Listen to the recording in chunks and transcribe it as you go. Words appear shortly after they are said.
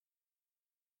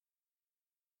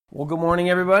Well, good morning,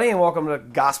 everybody, and welcome to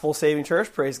Gospel Saving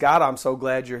Church. Praise God. I'm so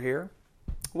glad you're here.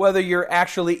 Whether you're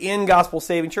actually in Gospel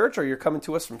Saving Church or you're coming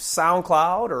to us from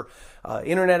SoundCloud or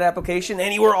internet application,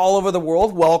 anywhere all over the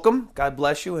world, welcome. God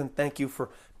bless you, and thank you for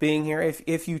being here.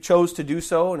 If you chose to do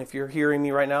so, and if you're hearing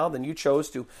me right now, then you chose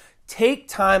to take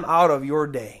time out of your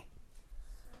day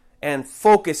and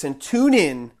focus and tune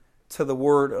in to the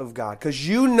Word of God, because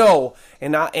you know,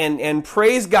 and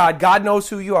praise God, God knows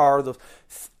who you are.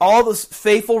 All the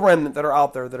faithful remnant that are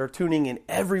out there that are tuning in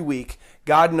every week,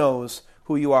 God knows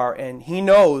who you are, and He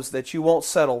knows that you won't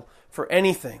settle for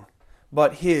anything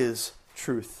but His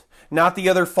truth. Not the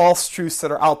other false truths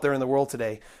that are out there in the world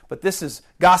today, but this is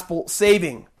Gospel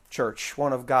Saving Church,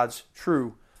 one of God's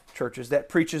true churches that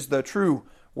preaches the true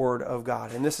Word of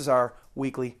God, and this is our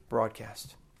weekly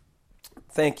broadcast.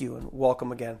 Thank you and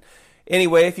welcome again.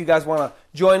 Anyway, if you guys want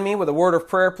to join me with a word of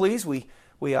prayer, please.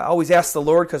 We always ask the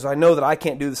Lord because I know that I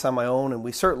can't do this on my own, and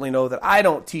we certainly know that I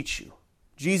don't teach you.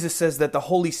 Jesus says that the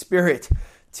Holy Spirit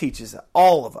teaches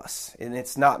all of us, and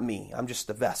it's not me. I'm just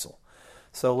a vessel.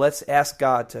 So let's ask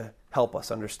God to help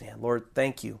us understand. Lord,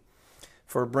 thank you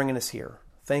for bringing us here.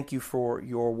 Thank you for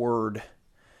your word,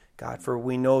 God, for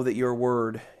we know that your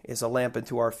word is a lamp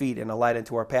unto our feet and a light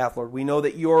unto our path, Lord. We know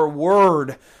that your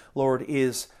word, Lord,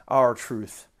 is our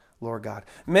truth, Lord God.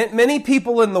 Many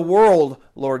people in the world,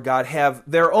 Lord God, have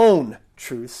their own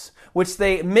truths, which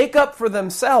they make up for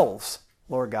themselves,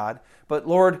 Lord God. But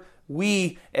Lord,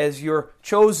 we as your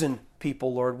chosen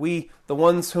people, Lord, we, the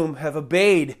ones whom have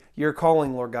obeyed your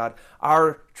calling, Lord God,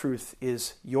 our truth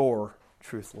is your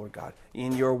truth, Lord God.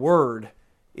 In your word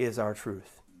is our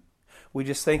truth. We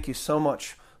just thank you so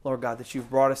much, Lord God, that you've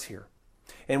brought us here.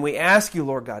 And we ask you,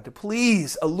 Lord God, to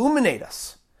please illuminate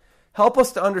us. Help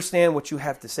us to understand what you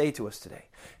have to say to us today.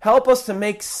 Help us to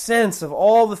make sense of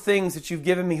all the things that you've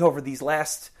given me over these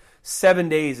last 7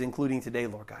 days, including today,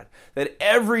 Lord God. That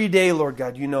every day, Lord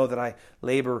God, you know that I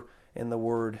labor in the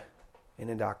word and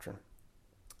in doctrine.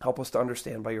 Help us to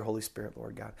understand by your Holy Spirit,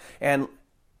 Lord God. And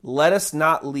let us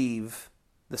not leave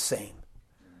the same.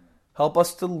 Help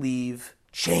us to leave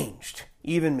changed,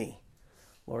 even me.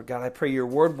 Lord God, I pray your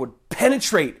word would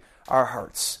penetrate our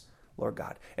hearts, Lord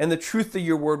God, and the truth of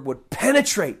your word would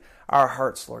penetrate our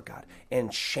hearts, Lord God,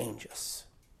 and change us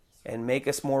and make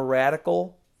us more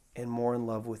radical and more in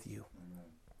love with you.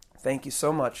 Thank you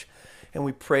so much, and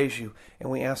we praise you,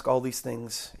 and we ask all these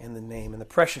things in the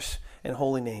precious and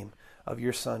holy name of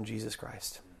your Son, Jesus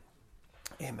Christ.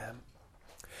 Amen.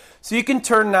 So you can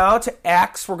turn now to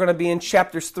Acts. We're going to be in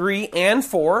chapters 3 and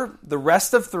 4, the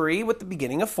rest of 3 with the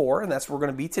beginning of 4, and that's where we're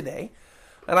going to be today.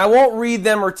 And I won't read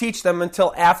them or teach them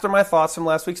until after my thoughts from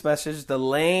last week's message, the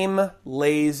lame,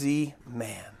 lazy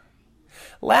man.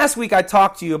 Last week I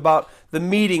talked to you about the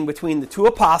meeting between the two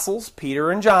apostles, Peter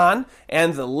and John,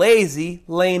 and the lazy,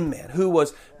 lame man, who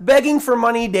was begging for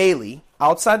money daily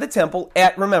outside the temple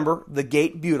at, remember, the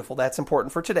Gate Beautiful. That's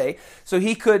important for today, so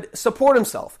he could support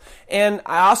himself. And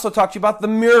I also talked to you about the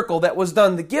miracle that was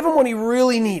done to give him what he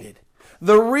really needed.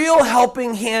 The real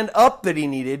helping hand up that he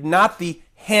needed, not the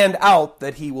hand out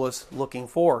that he was looking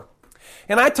for.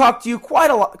 And I talked to you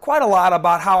quite a lot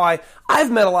about how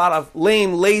I've met a lot of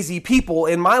lame, lazy people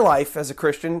in my life as a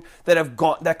Christian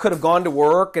that could have gone to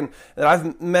work, and that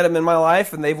I've met them in my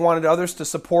life, and they've wanted others to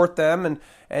support them,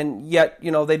 and yet,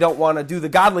 you know, they don't want to do the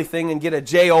godly thing and get a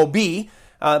job,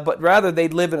 but rather they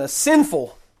live in a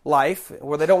sinful life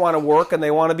where they don't want to work and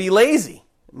they want to be lazy,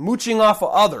 mooching off of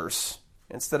others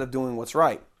instead of doing what's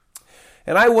right.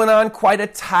 And I went on quite a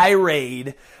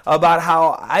tirade about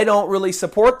how I don't really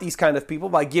support these kind of people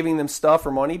by giving them stuff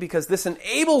or money, because this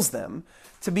enables them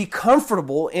to be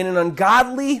comfortable in an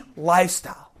ungodly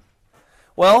lifestyle.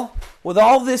 Well, with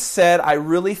all this said, I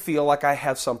really feel like I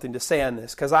have something to say on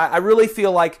this, because I really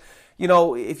feel like, you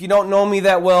know, if you don't know me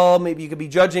that well, maybe you could be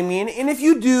judging me. And if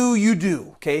you do, you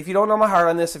do. Okay, if you don't know my heart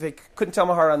on this, if you couldn't tell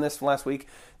my heart on this from last week,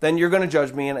 then you're going to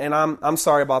judge me, and I'm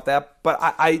sorry about that. But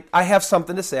I have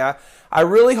something to say. I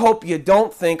really hope you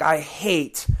don't think I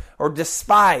hate or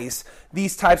despise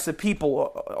these types of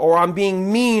people, or I'm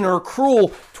being mean or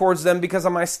cruel towards them because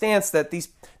of my stance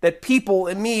that people,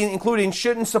 and me including,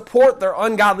 shouldn't support their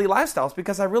ungodly lifestyles,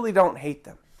 because I really don't hate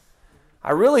them. I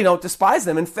really don't despise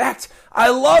them. In fact, I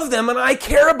love them and I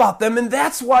care about them, and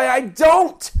that's why I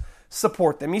don't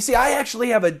support them. You see, I actually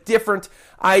have a different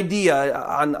idea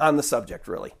on the subject,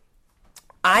 really.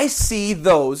 I see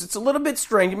those, it's a little bit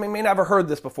strange, you may not have heard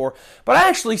this before, but I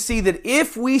actually see that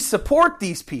if we support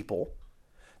these people,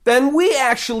 then we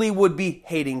actually would be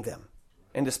hating them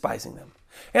and despising them.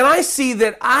 And I see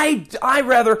that I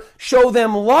rather show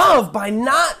them love by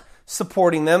not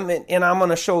supporting them, and I'm going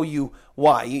to show you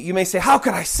Why? You may say, how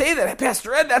could I say that,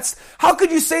 Pastor Ed? How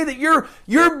could you say that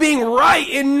you're being right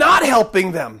in not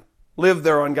helping them live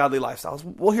their ungodly lifestyles?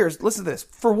 Well, listen to this.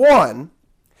 For one,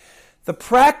 the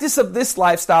practice of this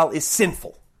lifestyle is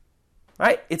sinful.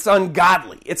 Right? It's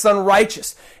ungodly. It's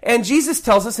unrighteous. And Jesus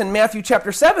tells us in Matthew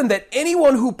chapter 7 that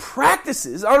anyone who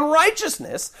practices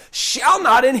unrighteousness shall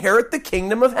not inherit the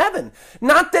kingdom of heaven.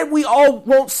 Not that we all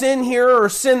won't sin here or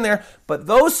sin there, but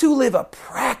those who live a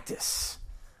practice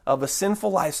of a sinful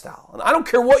lifestyle. And I don't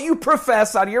care what you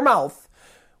profess out of your mouth,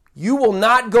 you will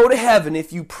not go to heaven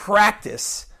if you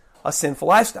practice a sinful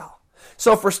lifestyle.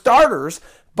 So for starters,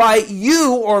 by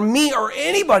you or me or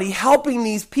anybody helping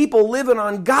these people live an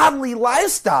ungodly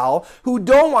lifestyle who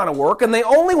don't want to work and they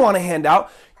only want to hand out,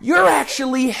 you're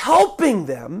actually helping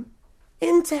them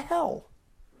into hell.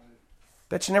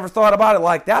 Bet you never thought about it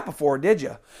like that before, did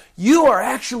you? You are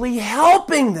actually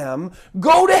helping them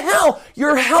go to hell.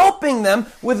 You're helping them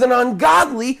with an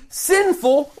ungodly,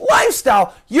 sinful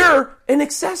lifestyle. You're an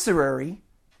accessory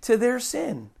to their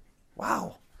sin.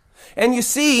 Wow. And you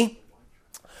see,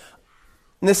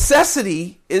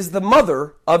 necessity is the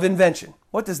mother of invention.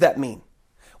 What does that mean?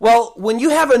 Well, when you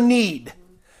have a need,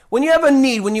 when you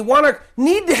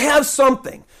need to have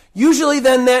something, usually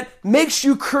then that makes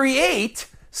you create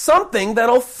something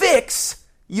that'll fix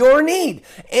your need.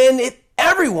 And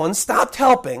everyone stopped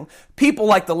helping people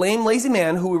like the lame, lazy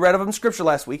man who we read of in Scripture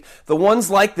last week, the ones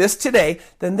like this today,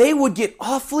 then they would get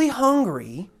awfully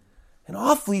hungry and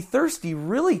awfully thirsty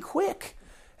really quick.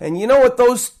 And you know what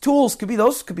those tools could be?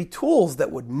 Those could be tools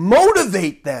that would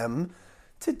motivate them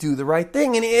to do the right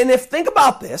thing. And think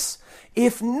about this,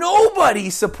 if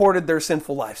nobody supported their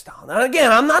sinful lifestyle. Now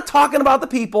again, I'm not talking about the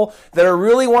people that are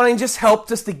really wanting just help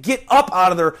just to get up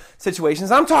out of their situations.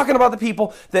 I'm talking about the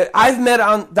people that I've met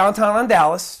downtown on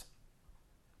Dallas,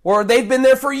 where they've been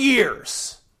there for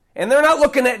years. And they're not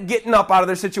looking at getting up out of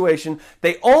their situation.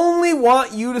 They only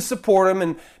want you to support them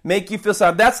and make you feel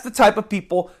sorry. That's the type of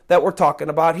people that we're talking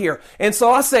about here. And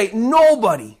so I say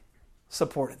nobody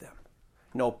supported them.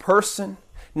 No person,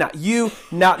 not you,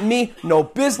 not me, no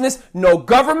business, no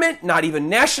government, not even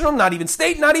national, not even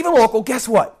state, not even local. Guess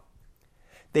what?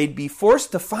 They'd be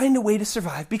forced to find a way to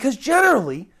survive because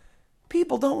generally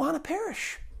people don't want to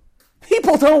perish.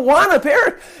 People don't want to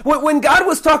perish. When God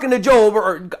was talking to Job,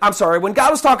 when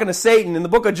God was talking to Satan in the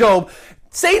book of Job,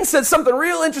 Satan said something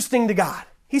real interesting to God.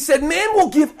 He said, man will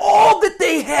give all that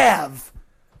they have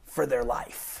for their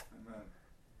life. Amen.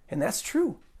 And that's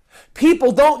true.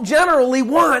 People don't generally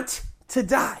want to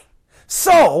die.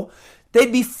 So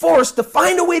they'd be forced to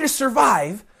find a way to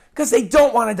survive because they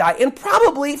don't want to die. And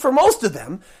probably for most of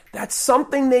them, that's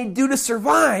something they do to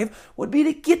survive would be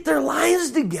to get their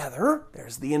lives together.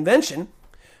 There's the invention.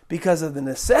 Because of the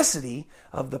necessity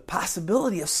of the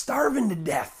possibility of starving to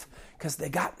death because they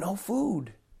got no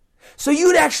food. So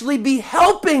you'd actually be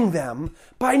helping them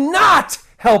by not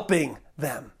helping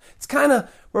them. It's kind of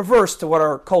reverse to what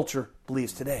our culture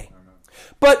believes today.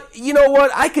 But you know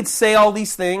what? I could say all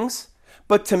these things,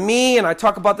 but to me, and I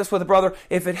talk about this with a brother,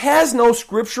 if it has no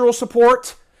scriptural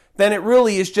support, then it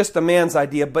really is just a man's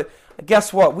idea. But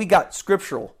guess what? We got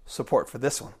scriptural support for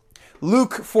this one.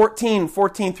 Luke 14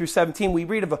 through 17, we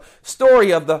read of a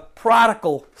story of the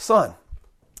prodigal son.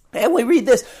 And we read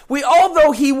this.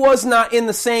 Although he was not in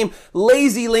the same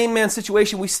lazy, lame man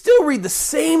situation, we still read the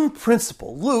same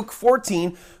principle. Luke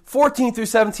 14 through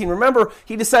 17. Remember,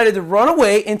 he decided to run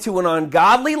away into an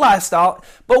ungodly lifestyle,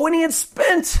 but when he had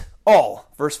spent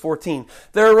all, verse 14,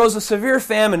 there arose a severe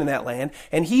famine in that land,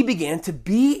 and he began to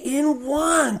be in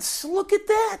want. Look at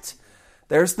that.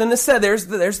 There's the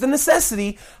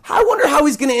necessity. I wonder how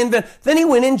he's going to invent. Then he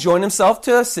went and joined himself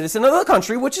to a citizen of the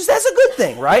country, that's a good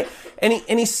thing, right? And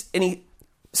he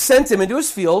sent him into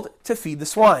his field to feed the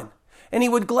swine. And he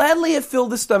would gladly have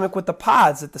filled his stomach with the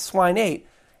pods that the swine ate,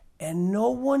 and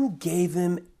no one gave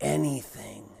him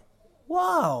anything.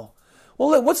 Wow.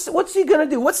 Well, what's he going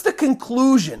to do? What's the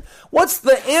conclusion? What's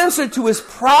the answer to his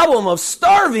problem of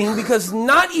starving because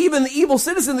not even the evil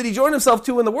citizen that he joined himself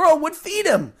to in the world would feed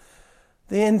him?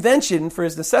 The invention for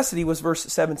his necessity was verse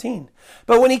 17.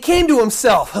 But when he came to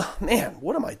himself, oh, man,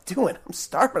 what am I doing? I'm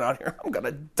starving out here. I'm going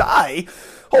to die.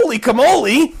 Holy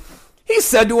camole. He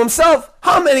said to himself,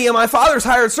 how many of my father's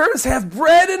hired servants have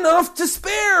bread enough to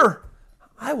spare?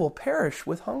 I will perish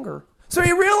with hunger. So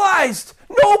he realized,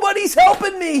 nobody's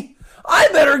helping me. I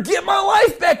better get my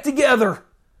life back together.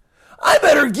 I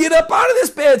better get up out of this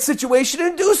bad situation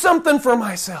and do something for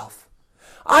myself.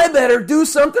 I better do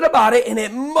something about it, and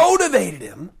it motivated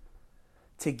him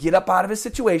to get up out of his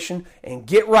situation and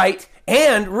get right.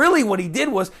 And really what he did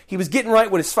was he was getting right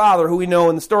with his father, who we know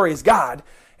in the story is God.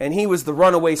 and he was the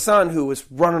runaway son who was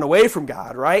running away from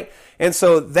God, right? And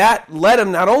so that led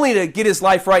him not only to get his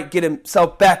life right, get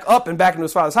himself back up and back into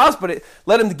his father's house, but it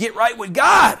led him to get right with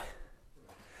God.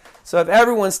 So if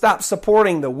everyone stopped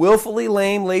supporting the willfully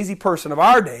lame, lazy person of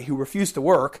our day who refused to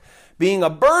work, being a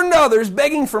burden to others,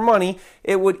 begging for money,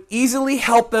 it would easily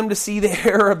help them to see the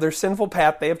error of their sinful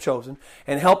path they have chosen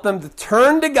and help them to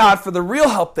turn to God for the real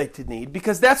help they could need,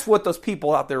 because that's what those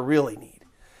people out there really need.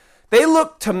 They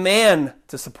look to man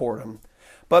to support them,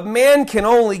 but man can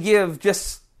only give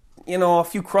just, a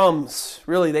few crumbs.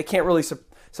 Really, they can't really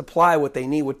supply what they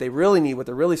need. What they really need, what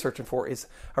they're really searching for, is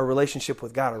a relationship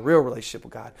with God, a real relationship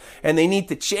with God. And they need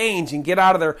to change and get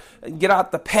out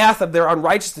the path of their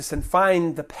unrighteousness and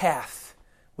find the path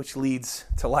which leads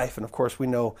to life. And of course, we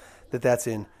know that that's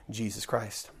in Jesus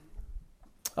Christ.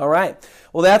 All right.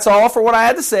 Well, that's all for what I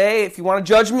had to say. If you want to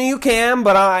judge me, you can,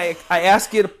 but I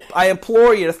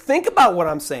implore you to think about what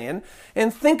I'm saying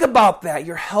and think about that.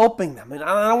 You're helping them. And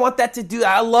I don't want that to do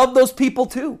that. I love those people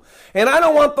too. And I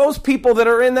don't want those people that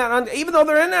are in that, even though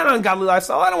they're in that ungodly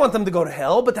lifestyle, I don't want them to go to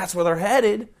hell, but that's where they're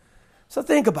headed. So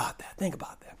think about that. Think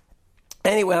about that.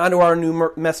 Anyway, on to our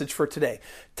new message for today.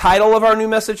 Title of our new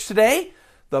message today,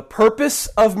 The Purpose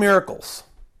of Miracles.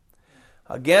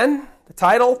 Again, the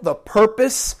title, The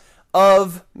Purpose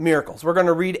of Miracles. We're going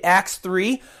to read Acts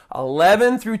 3,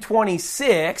 11 through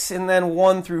 26, and then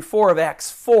 1 through 4 of Acts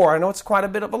 4. I know it's quite a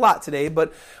bit of a lot today,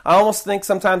 but I almost think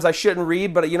sometimes I shouldn't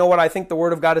read, but you know what? I think the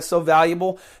Word of God is so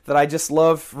valuable that I just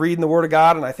love reading the Word of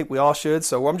God, and I think we all should.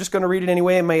 So I'm just going to read it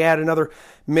anyway. It may add another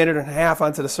minute and a half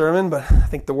onto the sermon, but I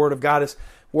think the Word of God is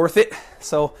worth it.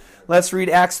 So let's read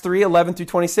Acts 3, 11 through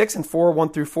 26, and 4, 1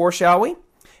 through 4, shall we?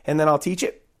 And then I'll teach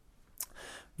it.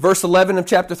 Verse 11 of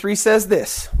chapter 3 says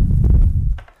this.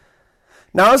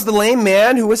 Now as the lame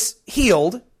man who was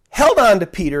healed held on to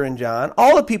Peter and John,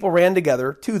 all the people ran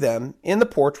together to them in the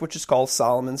porch, which is called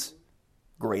Solomon's,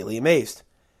 greatly amazed.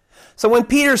 So when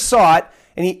Peter saw it,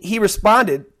 and he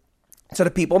responded to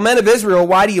the people, Men of Israel,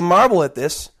 why do you marvel at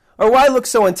this? Or why look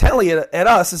so intently at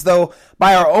us as though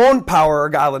by our own power or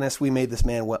godliness we made this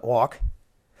man walk?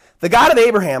 The God of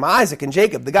Abraham, Isaac, and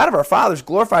Jacob, the God of our fathers,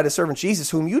 glorified his servant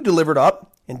Jesus, whom you delivered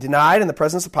up and denied in the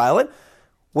presence of Pilate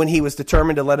when he was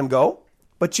determined to let him go.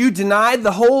 But you denied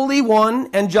the Holy One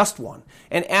and Just One,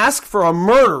 and asked for a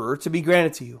murderer to be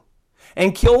granted to you,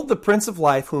 and killed the Prince of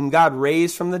Life, whom God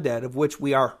raised from the dead, of which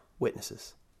we are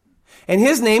witnesses. And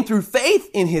his name, through faith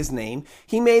in his name,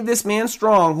 he made this man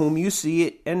strong, whom you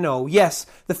see and know. Yes,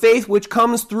 the faith which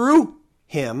comes through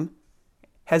him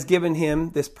has given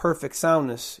him this perfect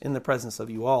soundness in the presence of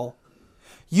you all.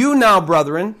 You now,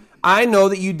 brethren, I know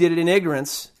that you did it in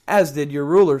ignorance, as did your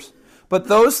rulers. But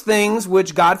those things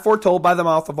which God foretold by the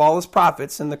mouth of all his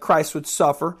prophets, and the Christ would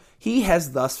suffer, he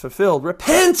has thus fulfilled.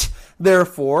 Repent,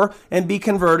 therefore, and be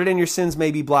converted, and your sins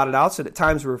may be blotted out, so that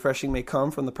times of refreshing may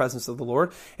come from the presence of the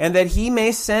Lord, and that he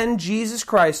may send Jesus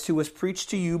Christ, who was preached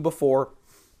to you before,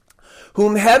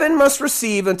 whom heaven must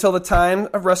receive until the time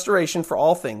of restoration for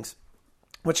all things,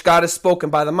 which God has spoken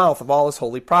by the mouth of all his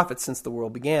holy prophets since the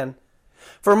world began.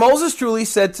 For Moses truly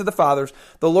said to the fathers,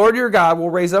 The Lord your God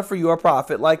will raise up for you a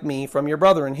prophet like me from your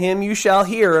brethren. Him you shall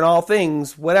hear in all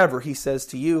things, whatever he says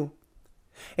to you.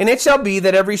 And it shall be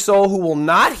that every soul who will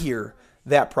not hear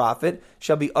that prophet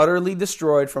shall be utterly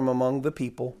destroyed from among the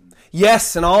people.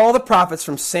 Yes, and all the prophets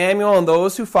from Samuel and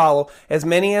those who follow, as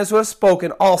many as who have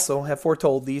spoken, also have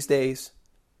foretold these days.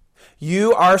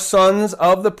 You are sons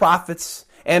of the prophets,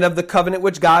 and of the covenant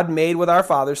which God made with our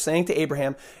fathers, saying to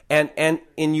Abraham, and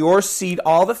in your seed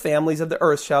all the families of the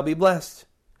earth shall be blessed.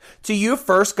 To you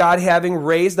first, God, having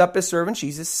raised up his servant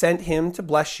Jesus, sent him to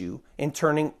bless you in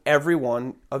turning every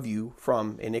one of you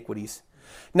from iniquities.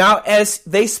 Now, as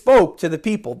they spoke to the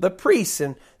people, the priests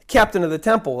and the captain of the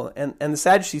temple and the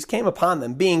Sadducees came upon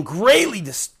them, being greatly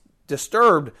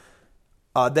disturbed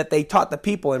that they taught the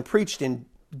people and preached in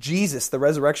Jesus, the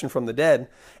resurrection from the dead.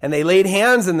 And they laid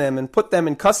hands on them and put them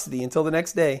in custody until the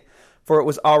next day, for it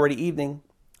was already evening.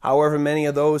 However, many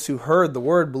of those who heard the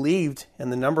word believed, and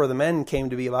the number of the men came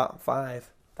to be about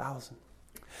 5,000.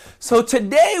 So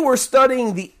today we're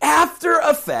studying the after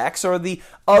effects, or the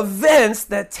events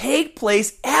that take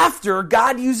place after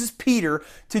God uses Peter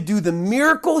to do the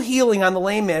miracle healing on the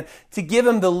lame man, to give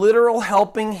him the literal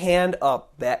helping hand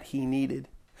up that he needed.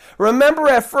 Remember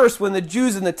at first when the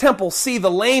Jews in the temple see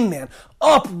the lame man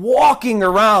up walking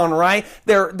around, right?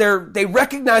 They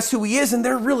recognize who he is, and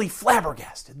they're really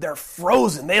flabbergasted. They're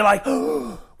frozen. They're like,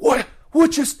 oh, what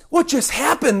just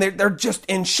happened? They're just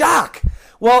in shock.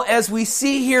 Well, as we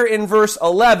see here in verse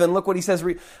 11, look what he says.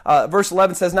 Verse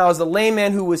 11 says, now as the lame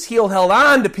man who was healed held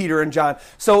on to Peter and John.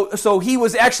 So he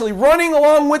was actually running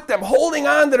along with them, holding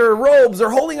on to their robes or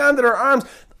holding on to their arms.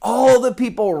 All the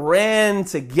people ran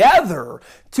together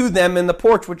to them in the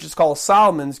porch, which is called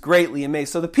Solomon's, greatly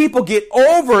amazed. So the people get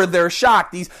over their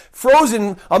shock. These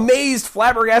frozen, amazed,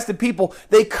 flabbergasted people,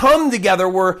 they come together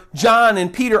where John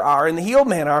and Peter are and the healed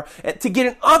man are to get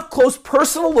an up-close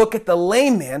personal look at the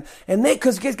lame man. And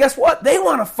because guess what? They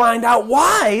want to find out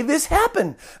why this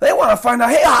happened. They want to find out,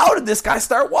 hey, how did this guy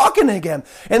start walking again?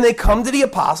 And they come to the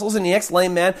apostles and the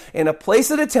ex-lame man in a place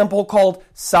at a temple called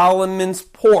Solomon's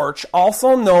Porch,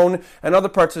 also known in other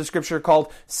parts of the scripture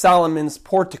called Solomon's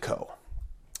Portico.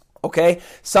 Okay?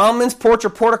 Solomon's porch or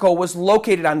portico was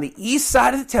located on the east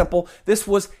side of the temple. This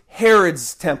was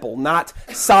Herod's temple, not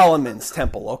Solomon's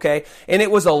temple, okay? And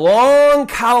it was a long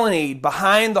colonnade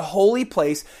behind the holy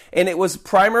place, and it was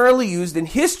primarily used in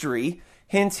history,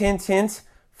 hint, hint, hint,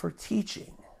 for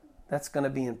teaching. That's going to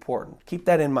be important. Keep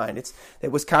that in mind.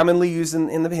 It was commonly used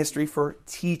in the history for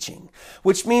teaching,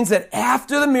 which means that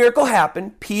after the miracle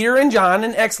happened, Peter and John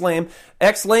and ex-lame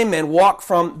men walk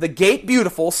from the gate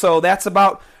beautiful, so that's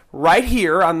about right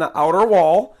here on the outer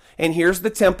wall, and here's the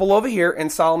temple over here,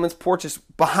 and Solomon's porch is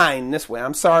behind this way.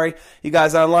 I'm sorry, you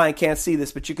guys online can't see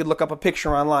this, but you could look up a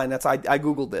picture online. I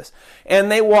Googled this. And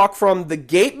they walk from the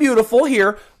gate beautiful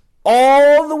here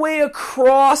all the way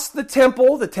across the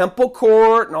temple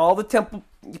court, and all the temple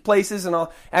places, and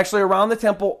all, actually around the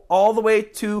temple, all the way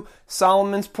to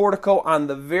Solomon's portico on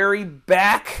the very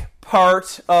back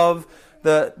part of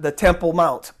the Temple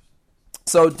Mount.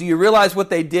 So do you realize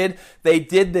what they did? They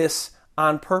did this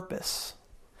on purpose.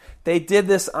 They did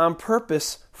this on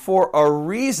purpose for a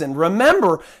reason.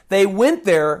 Remember, they went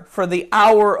there for the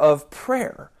hour of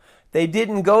prayer. They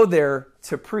didn't go there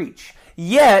to preach.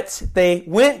 Yet, they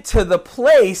went to the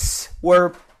place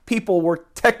where people were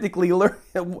technically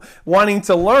wanting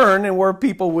to learn and where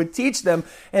people would teach them,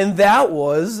 and that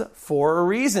was for a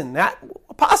reason.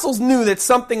 Apostles knew that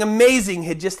something amazing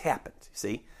had just happened,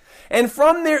 see? And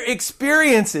from their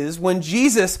experiences, when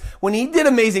he did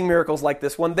amazing miracles like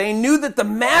this one, they knew that the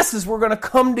masses were going to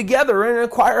come together and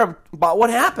inquire about what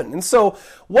happened. And so,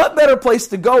 what better place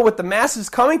to go with the masses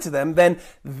coming to them than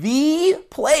the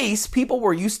place people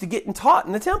were used to getting taught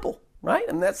in the temple, right?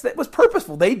 And that was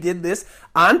purposeful. They did this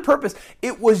on purpose.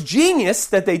 It was genius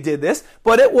that they did this,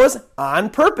 but it was on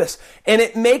purpose. And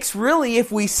it makes really,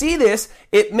 if we see this,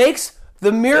 it makes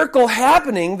the miracle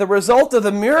happening, the result of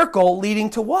the miracle leading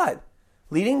to what?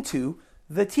 Leading to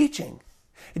the teaching.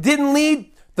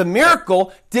 The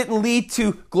miracle didn't lead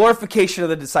to glorification of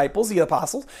the disciples, the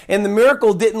apostles, and the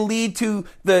miracle didn't lead to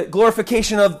the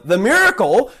glorification of the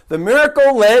miracle. The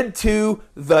miracle led to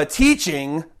the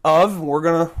teaching of,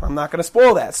 I'm not going to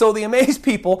spoil that. So the amazed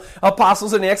people,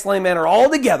 apostles and the ex-lame men are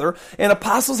all together, and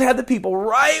apostles had the people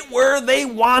right where they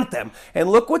want them. And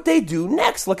look what they do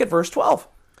next. Look at verse 12.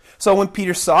 So when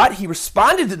Peter saw it, he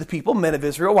responded to the people, men of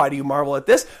Israel, why do you marvel at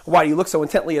this? Why do you look so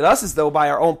intently at us as though by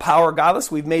our own power or godless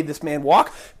we've made this man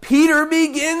walk? Peter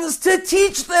begins to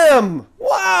teach them.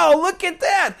 Wow, look at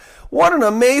that. What an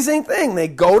amazing thing. They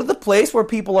go to the place where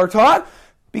people are taught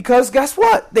because guess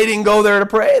what? They didn't go there to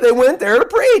pray. They went there to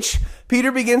preach.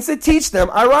 Peter begins to teach them.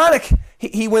 Ironic.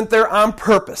 He went there on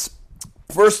purpose.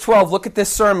 Verse 12, look at this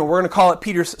sermon. We're going to call it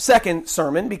Peter's second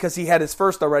sermon because he had his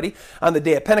first already on the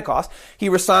day of Pentecost. He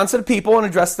responds to the people and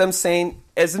addresses them saying,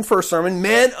 as in first sermon,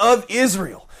 men of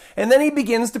Israel. And then he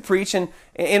begins to preach, and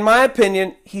in my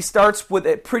opinion, he starts with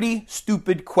a pretty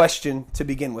stupid question to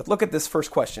begin with. Look at this first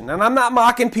question. And I'm not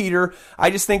mocking Peter.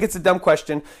 I just think it's a dumb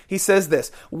question. He says this,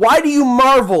 why do you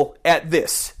marvel at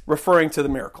this? Referring to the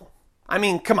miracle. I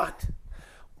mean, come on.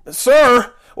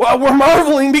 Sir, well, we're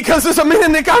marveling because there's a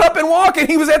man that got up and walked, and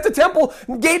he was at the temple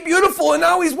gate beautiful, and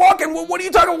now he's walking. Well, what are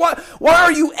you talking about? Why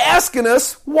are you asking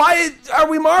us? Why are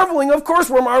we marveling? Of course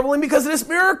we're marveling because of this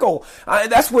miracle.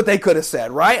 That's what they could have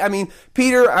said, right? I mean,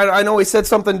 Peter, I know he said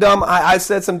something dumb. I've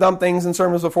said some dumb things in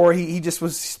sermons before. He just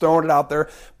was throwing it out there.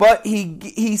 But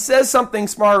he says something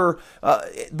smarter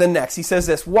than next. He says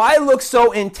this, why look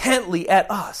so intently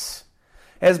at us?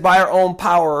 As by our own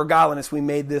power or godliness we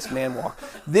made this man walk.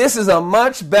 This is a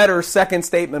much better second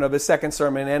statement of his second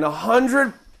sermon, and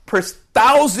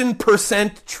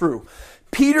 1,000% true.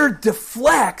 Peter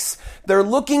deflects. They're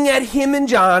looking at him and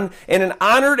John in an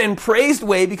honored and praised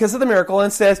way because of the miracle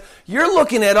and says, you're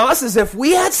looking at us as if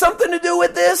we had something to do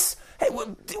with this? Hey,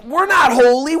 we're not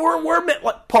holy. We're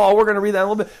like Paul, we're going to read that in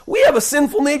a little bit. We have a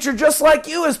sinful nature just like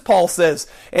you, as Paul says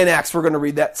in Acts. We're going to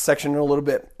read that section in a little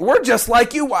bit. We're just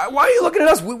like you. Why are you looking at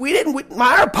us? We didn't,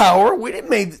 by our power, we didn't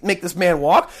make this man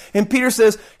walk. And Peter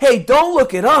says, hey, don't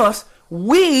look at us.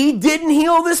 We didn't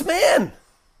heal this man.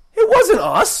 It wasn't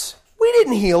us. We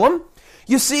didn't heal him.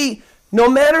 You see, no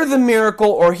matter the miracle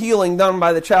or healing done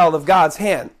by the child of God's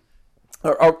hand,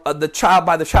 or the child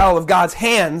by the child of God's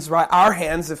hands, right? Our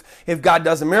hands, if God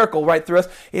does a miracle right through us,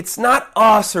 it's not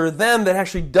us or them that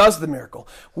actually does the miracle.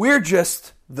 We're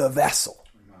just the vessel.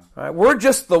 Right? We're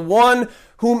just the one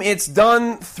whom it's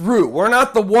done through. We're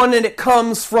not the one that it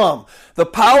comes from. The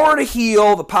power to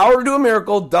heal, the power to do a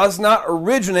miracle does not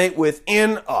originate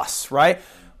within us, right?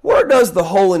 Where does the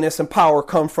holiness and power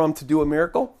come from to do a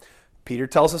miracle? Peter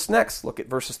tells us next. Look at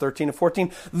verses 13 and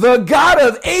 14. The God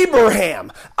of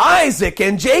Abraham, Isaac,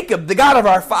 and Jacob, the God of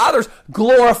our fathers,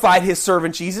 glorified his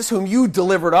servant Jesus, whom you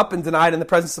delivered up and denied in the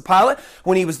presence of Pilate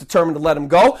when he was determined to let him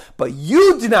go. But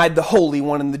you denied the Holy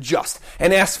One and the just,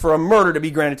 and asked for a murder to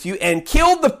be granted to you, and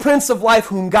killed the Prince of Life,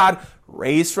 whom God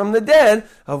raised from the dead,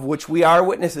 of which we are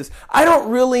witnesses. I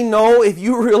don't really know if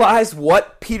you realize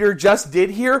what Peter just did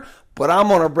here, but I'm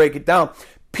going to break it down.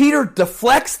 Peter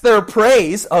deflects their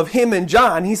praise of him and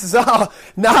John. He says, oh,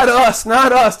 not us,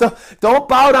 not us. Don't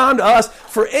bow down to us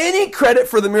for any credit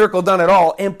for the miracle done at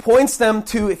all, and points them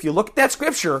to, if you look at that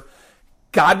scripture,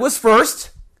 God was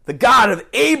first, the God of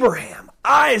Abraham,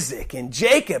 Isaac, and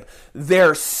Jacob,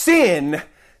 their sin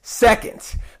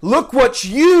second. Look what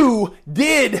you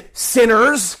did,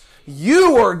 sinners.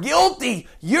 You are guilty.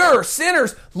 You're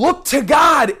sinners. Look to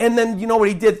God. And then you know what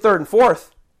he did third and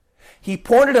fourth? He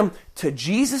pointed them to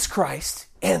Jesus Christ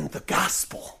and the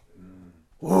gospel.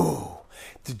 Ooh,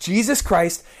 to Jesus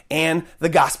Christ and the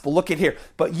gospel. Look at here.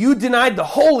 But you denied the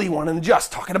Holy One and the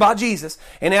just, talking about Jesus,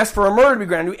 and asked for a murder to be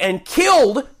granted, and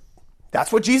killed.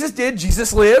 That's what Jesus did.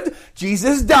 Jesus lived.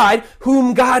 Jesus died,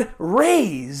 whom God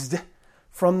raised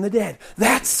from the dead.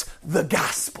 That's the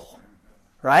gospel,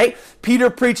 right? Peter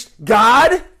preached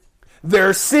God,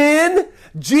 their sin,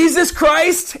 Jesus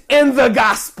Christ, and the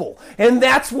gospel. And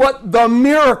that's what the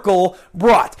miracle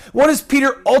brought. What is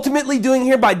Peter ultimately doing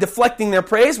here by deflecting their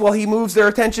praise? Well, he moves their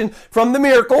attention from the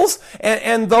miracles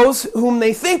and those whom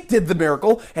they think did the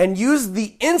miracle, and use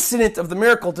the incident of the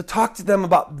miracle to talk to them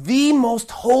about the most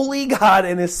holy God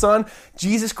and his Son,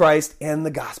 Jesus Christ, and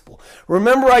the gospel.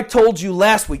 Remember, I told you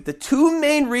last week the two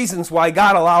main reasons why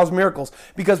God allows miracles,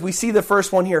 because we see the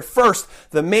first one here. First,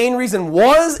 the main reason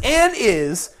was and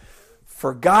is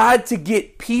for God to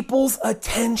get people's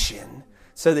attention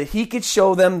so that he could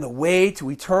show them the way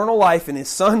to eternal life in his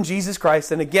Son, Jesus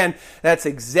Christ. And again, that's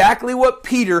exactly what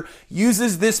Peter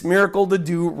uses this miracle to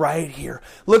do right here.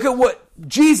 Look at what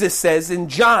Jesus says in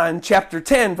John chapter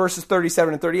 10, verses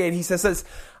 37 and 38. He says,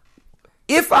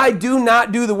 if I do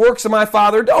not do the works of my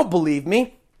Father, don't believe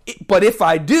me. But if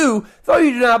I do, though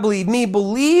you do not believe me,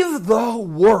 believe the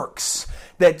works,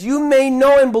 that you may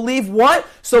know and believe what?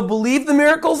 So believe the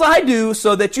miracles I do,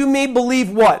 so that you may believe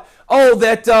what? Oh,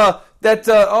 this, that,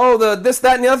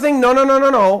 and the other thing?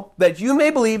 No. That you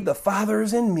may believe the Father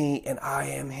is in me and I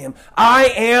am him. I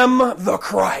am the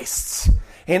Christ.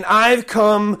 And I've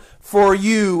come for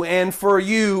you and for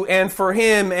you and for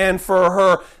him and for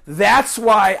her. That's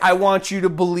why I want you to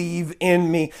believe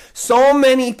in me. So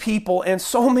many people and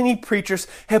so many preachers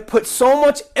have put so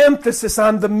much emphasis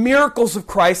on the miracles of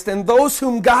Christ and those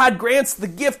whom God grants the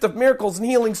gift of miracles and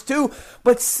healings to.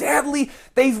 But sadly,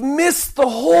 they've missed the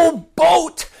whole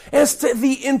boat as to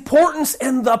the importance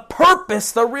and the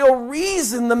purpose, the real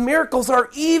reason the miracles are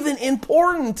even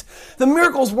important. The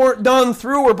miracles weren't done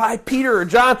through or by Peter or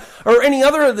John or any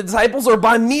other of the disciples or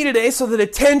by me today so that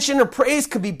attention or praise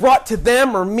could be brought to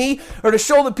them or me, or to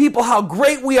show the people how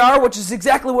great we are, which is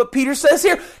exactly what Peter says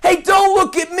here. Hey, don't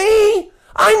look at me.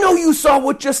 I know you saw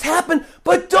what just happened,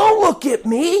 but don't look at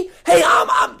me. Hey,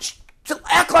 I'm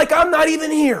act like I'm not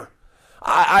even here.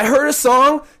 I heard a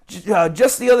song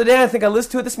just the other day. I think I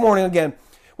listened to it this morning again,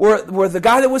 where the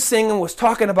guy that was singing was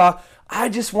talking about, I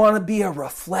just want to be a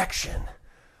reflection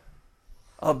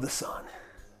of the Son.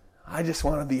 I just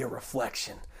want to be a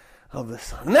reflection of the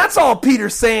Son. And that's all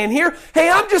Peter's saying here. Hey,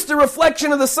 I'm just a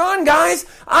reflection of the Son, guys.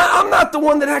 I'm not the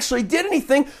one that actually did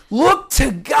anything. Look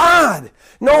to God.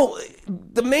 No,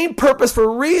 the main purpose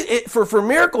for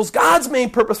miracles, God's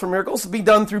main purpose for miracles to be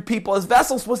done through people as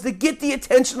vessels, was to get the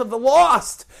attention of the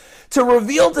lost, to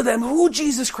reveal to them who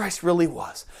Jesus Christ really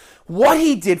was, what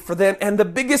he did for them, and the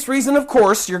biggest reason, of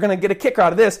course, you're going to get a kick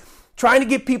out of this, trying to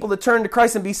get people to turn to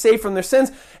Christ and be saved from their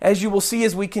sins, as you will see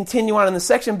as we continue on in the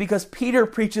section, because Peter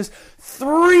preaches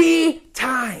 3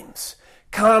 times.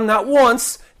 Come not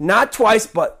once, not twice,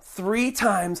 but 3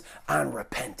 times on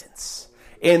repentance.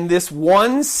 In this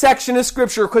one section of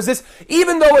Scripture, because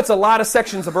even though it's a lot of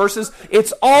sections of verses,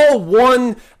 it's all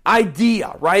one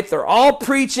idea, right? They're all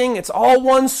preaching, it's all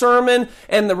one sermon,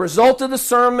 and the result of the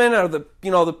sermon are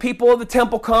the people of the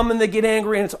temple come and they get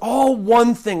angry, and it's all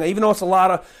one thing, even though it's a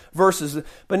lot of verses.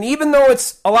 But even though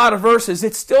it's a lot of verses,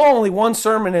 it's still only one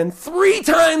sermon, and 3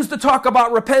 times to talk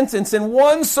about repentance in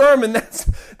one sermon.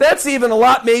 That's even a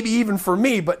lot, maybe even for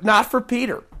me, but not for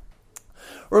Peter.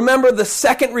 Remember the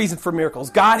second reason for miracles,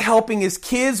 God helping his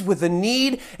kids with a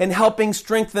need and helping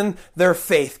strengthen their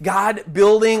faith. God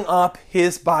building up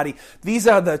his body. These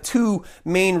are the 2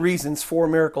 main reasons for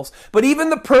miracles. But even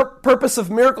the purpose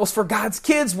of miracles for God's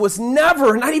kids was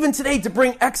never, not even today, to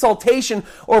bring exaltation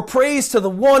or praise to the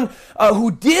one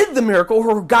who did the miracle,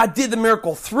 or who God did the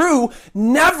miracle through.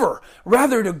 Never.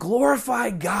 Rather, to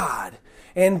glorify God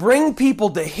and bring people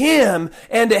to him,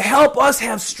 and to help us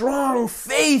have strong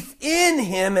faith in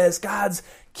him as God's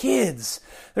kids.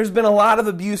 There's been a lot of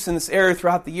abuse in this area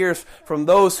throughout the years from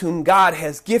those whom God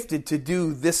has gifted to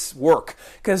do this work.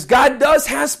 Because God does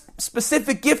have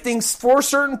specific giftings for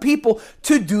certain people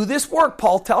to do this work.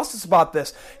 Paul tells us about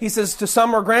this. He says, to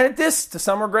some are granted this, to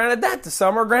some are granted that, to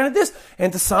some are granted this,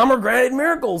 and to some are granted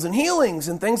miracles and healings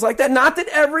and things like that. Not that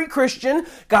every Christian,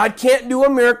 God can't do a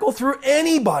miracle through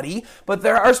anybody, but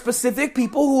there are specific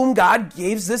people whom God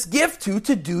gives this gift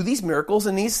to do these miracles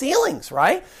and these healings,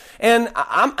 right? And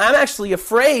I'm actually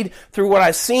afraid, through what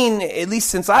I've seen, at least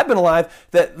since I've been alive,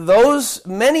 that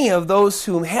many of those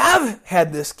whom have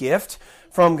had this gift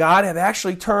from God have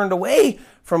actually turned away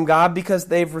from God because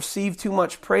they've received too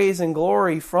much praise and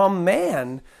glory from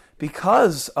man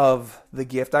because of the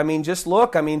gift. I mean, just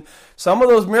look. I mean, some of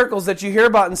those miracles that you hear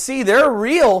about and see, they're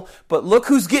real, but look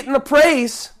who's getting the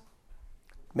praise.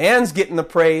 Man's getting the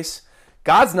praise.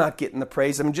 God's not getting the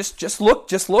praise. I mean, just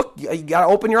look. You got to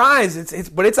open your eyes.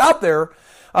 But it's out there.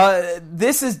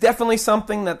 This is definitely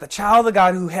something that the child of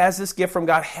God who has this gift from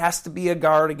God has to be a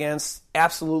guard against,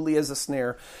 absolutely as a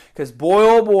snare. Because boy,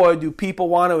 oh boy, do people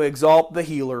want to exalt the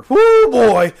healer. Whoo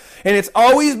boy! And it's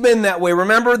always been that way.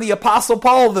 Remember the Apostle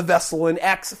Paul, the vessel, in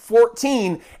Acts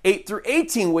 14, 8 through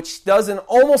 18, which does an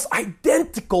almost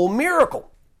identical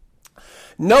miracle.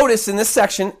 Notice in this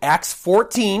section, Acts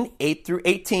 14, 8 through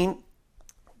 18,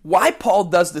 why Paul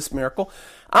does this miracle.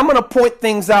 I'm going to point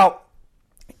things out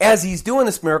as he's doing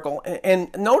this miracle. And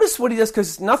notice what he does,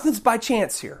 because nothing's by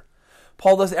chance here.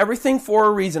 Paul does everything for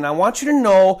a reason. I want you to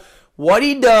know what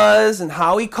he does and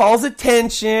how he calls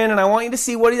attention, and I want you to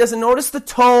see what he does and notice the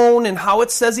tone and how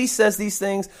it says he says these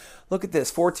things. Look at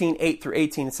this, 14, 8 through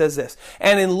 18. It says this.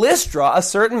 And in Lystra, a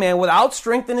certain man without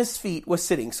strength in his feet was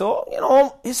sitting.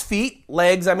 So, his feet,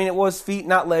 legs, it was feet,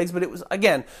 not legs, but it was,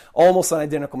 again, almost an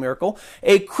identical miracle.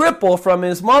 A cripple from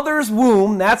his mother's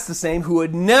womb, that's the same, who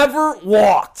had never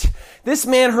walked. This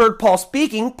man heard Paul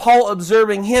speaking, Paul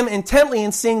observing him intently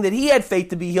and seeing that he had faith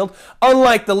to be healed,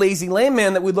 unlike the lazy lame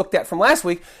man that we looked at from last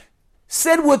week,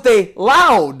 said with a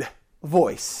loud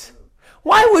voice.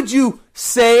 Why would you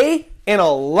say in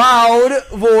a loud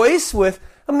voice was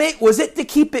it to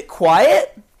keep it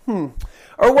quiet?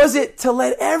 Or was it to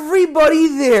let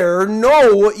everybody there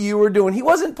know what you were doing?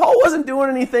 Paul wasn't doing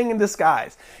anything in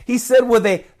disguise. He said with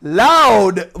a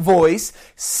loud voice,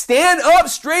 stand up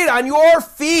straight on your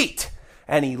feet.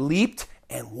 And he leaped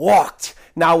and walked.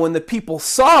 Now, when the people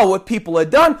saw what people had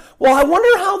done, well, I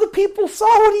wonder how the people saw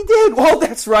what he did. Well,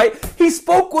 that's right. He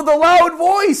spoke with a loud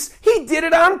voice. He did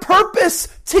it on purpose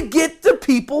to get the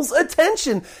people's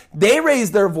attention. They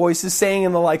raised their voices, saying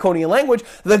in the Lycaonian language,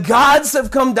 the gods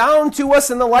have come down to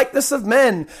us in the likeness of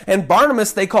men. And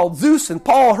Barnabas they called Zeus, and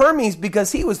Paul Hermes,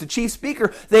 because he was the chief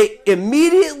speaker. They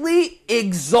immediately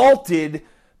exalted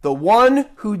the one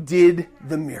who did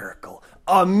the miracle.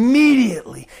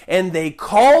 Immediately. And they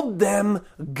called them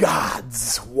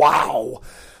gods. Wow.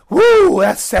 Woo,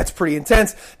 that's pretty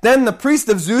intense. Then the priest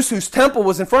of Zeus, whose temple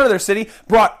was in front of their city,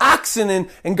 brought oxen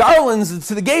and garlands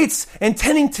to the gates,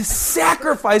 intending to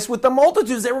sacrifice with the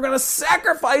multitudes. They were going to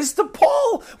sacrifice to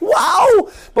Paul. Wow.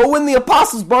 But when the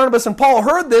apostles Barnabas and Paul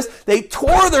heard this, they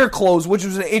tore their clothes, which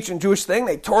was an ancient Jewish thing.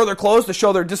 They tore their clothes to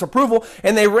show their disapproval,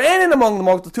 and they ran in among the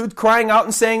multitude, crying out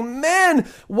and saying, men,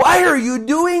 why are you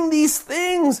doing these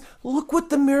things? Look what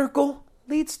the miracle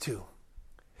leads to.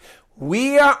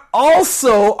 We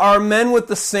are men with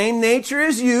the same nature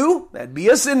as you, that'd be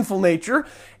a sinful nature,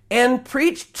 and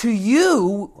preach to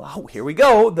you, here we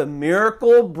go, the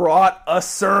miracle brought a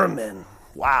sermon.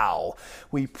 Wow.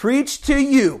 We preach to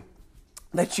you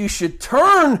that you should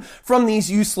turn from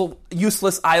these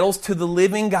useless idols to the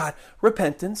living God.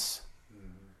 Repentance.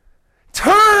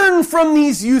 turn from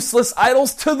these useless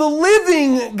idols to the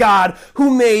living God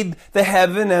who made the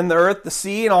heaven and the earth, the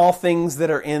sea, and all things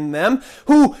that are in them,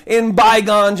 who in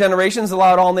bygone generations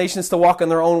allowed all nations to walk in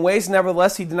their own ways.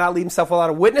 Nevertheless, he did not leave himself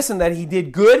without a witness, and that he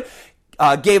did good,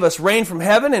 gave us rain from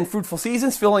heaven and fruitful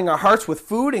seasons, filling our hearts with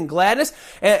food and gladness.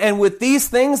 And with these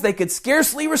things, they could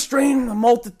scarcely restrain the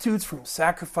multitudes from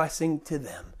sacrificing to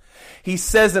them. He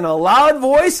says in a loud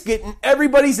voice, getting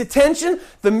everybody's attention,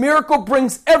 the miracle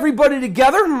brings everybody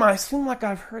together. I seem like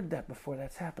I've heard that before.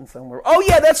 That's happened somewhere. Oh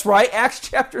yeah, that's right. Acts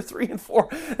chapter 3 and 4.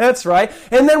 That's right.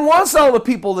 And then once all the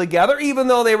people together, even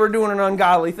though they were doing an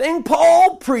ungodly thing,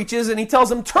 Paul preaches and he tells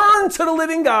them, turn to the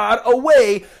living God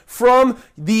away from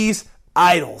these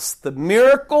idols. The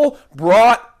miracle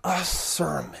brought a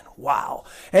sermon. Wow.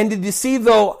 And did you see,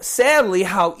 though, sadly,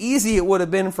 how easy it would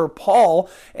have been for Paul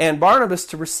and Barnabas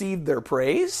to receive their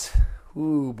praise?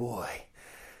 Ooh, boy.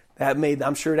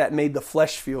 I'm sure that made the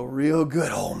flesh feel real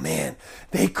good. Oh, man.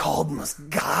 They called them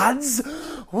gods?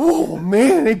 Oh,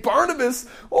 man. Hey, Barnabas.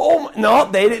 Oh,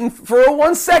 no, they didn't. For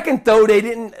 1 second, though, they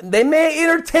didn't. They may have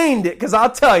entertained it, because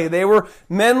I'll tell you, they were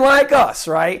men like us,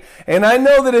 right? And I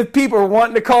know that if people were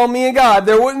wanting to call me a god,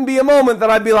 there wouldn't be a moment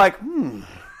that I'd be like,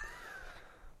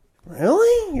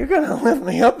 really? You're going to lift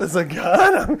me up as a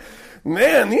god?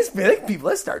 Man, these big people,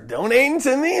 let's start donating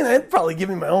to me, and I'd probably give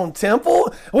me my own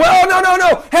temple. Well,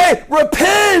 no. Hey,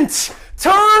 repent!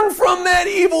 Turn from that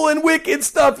evil and wicked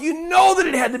stuff. You know that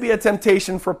it had to be a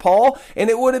temptation for Paul,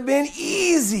 and it would have been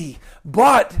easy.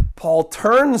 But Paul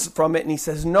turns from it and he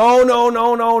says, no.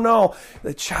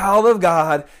 The child of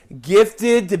God,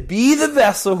 gifted to be the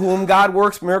vessel whom God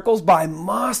works miracles by,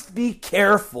 must be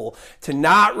careful to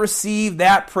not receive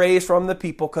that praise from the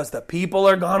people, because the people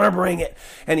are going to bring it.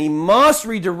 And he must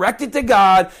redirect it to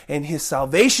God and his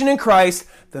salvation in Christ,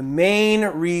 the main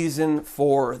reason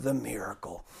for the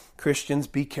miracle. Christians,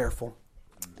 be careful.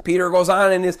 Peter goes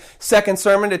on in his second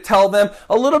sermon to tell them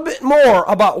a little bit more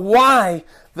about why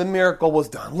the miracle was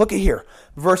done. Look at here,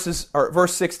 verse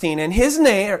 16. And his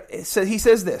name, he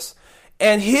says this,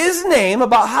 and his name,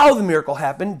 about how the miracle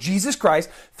happened, Jesus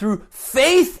Christ, through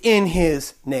faith in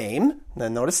his name, now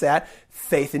notice that,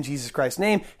 faith in Jesus Christ's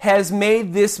name, has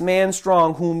made this man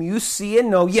strong, whom you see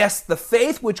and know. Yes, the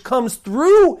faith which comes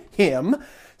through him.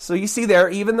 So you see there,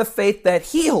 even the faith that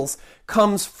heals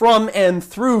comes from and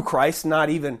through Christ, not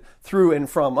even through and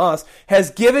from us,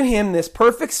 has given him this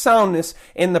perfect soundness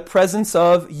in the presence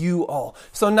of you all.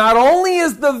 So not only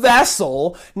is the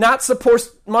vessel not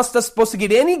supposed to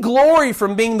get any glory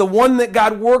from being the one that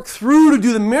God worked through to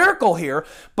do the miracle here,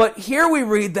 but here we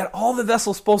read that all the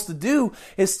vessel's supposed to do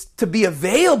is to be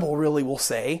available, really we'll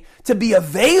say, to be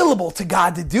available to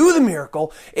God to do the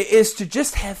miracle, is to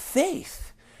just have faith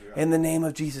in the name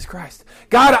of Jesus Christ.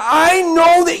 God, I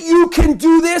know that you can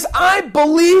do this. I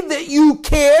believe that you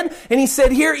can. And he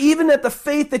said here, even that the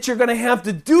faith that you're going to have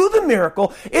to do the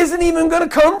miracle isn't even going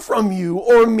to come from you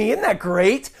or me. Isn't that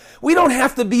great? We don't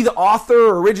have to be the author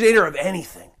or originator of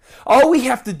anything. All we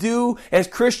have to do as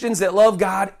Christians that love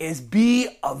God is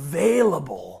be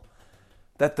available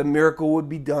that the miracle would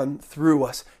be done through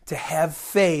us, to have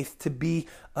faith, to be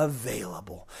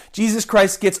available. Jesus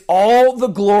Christ gets all the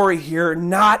glory here,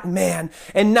 not man,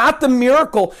 and not the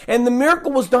miracle. And the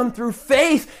miracle was done through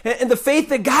faith, and the faith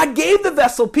that God gave the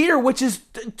vessel, Peter, which is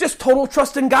just total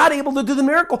trust in God, able to do the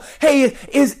miracle. Hey,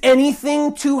 is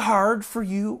anything too hard for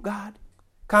you, God?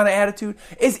 Kind of attitude.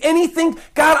 Is anything,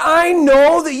 God, I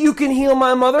know that you can heal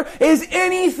my mother. Is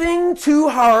anything too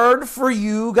hard for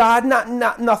you, God?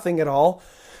 Nothing at all.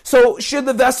 So should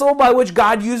the vessel by which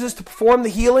God uses to perform the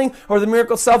healing or the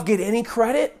miracle itself get any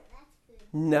credit?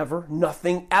 Never.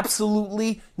 Nothing.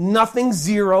 Absolutely nothing.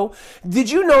 Zero. Did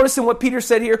you notice in what Peter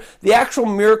said here? The actual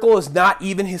miracle is not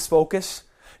even his focus.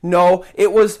 No,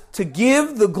 it was to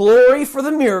give the glory for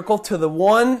the miracle to the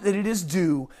one that it is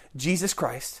due, Jesus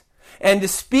Christ, and to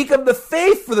speak of the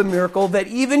faith for the miracle that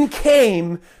even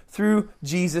came through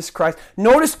Jesus Christ.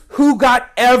 Notice who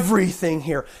got everything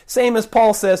here. Same as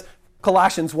Paul says,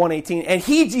 Colossians 1:18, and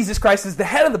he, Jesus Christ, is the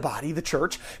head of the body, the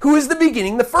church, who is the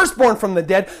beginning, the firstborn from the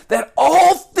dead, that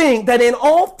in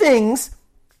all things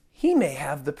he may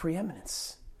have the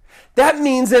preeminence. That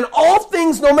means in all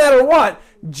things, no matter what,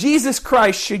 Jesus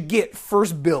Christ should get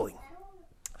first billing.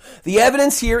 The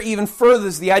evidence here even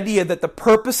furthers the idea that the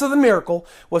purpose of the miracle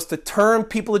was to turn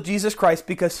people to Jesus Christ,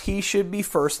 because he should be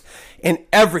first in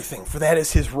everything, for that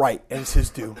is his right and is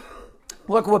his due.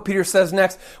 Look at what Peter says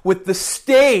next with the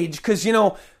stage, because,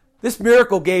 this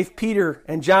miracle gave Peter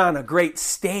and John a great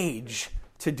stage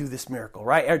to do this miracle,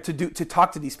 right? Or to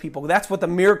talk to these people. That's what the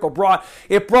miracle brought.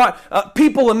 It brought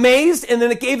people amazed, and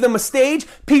then it gave them a stage.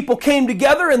 People came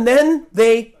together, and then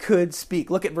they could speak.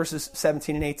 Look at verses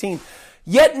 17 and 18.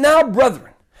 Yet now,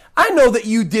 brethren, I know that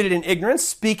you did it in ignorance,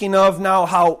 speaking of now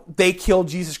how they killed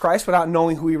Jesus Christ without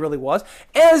knowing who he really was,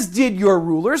 as did your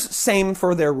rulers, same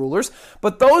for their rulers.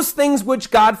 But those things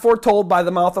which God foretold by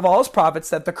the mouth of all his prophets,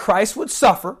 that the Christ would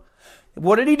suffer,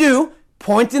 what did he do?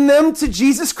 Pointing them to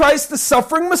Jesus Christ, the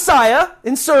suffering Messiah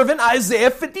and servant, Isaiah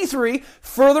 53,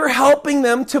 further helping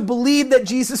them to believe that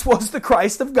Jesus was the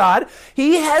Christ of God.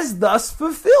 He has thus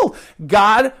fulfilled.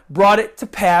 God brought it to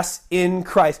pass in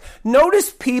Christ.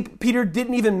 Notice Peter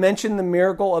didn't even mention the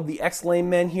miracle of the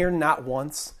ex-lame men here, not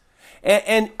once.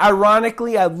 And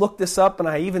ironically, I looked this up and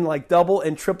I even double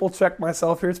and triple checked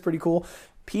myself here. It's pretty cool.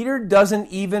 Peter doesn't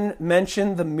even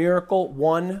mention the miracle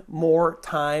one more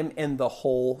time in the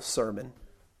whole sermon.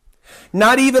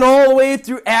 Not even all the way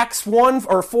through Acts 1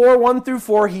 or 4, 1 through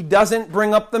 4, he doesn't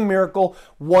bring up the miracle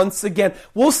once again.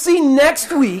 We'll see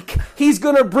next week, he's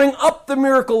going to bring up the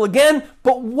miracle again,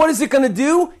 but what is it going to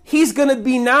do? He's going to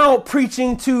be now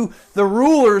preaching to the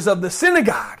rulers of the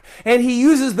synagogue. And he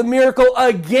uses the miracle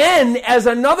again as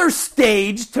another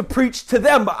stage to preach to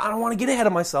them. But I don't want to get ahead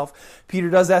of myself. Peter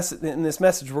does that in this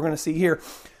message we're going to see here.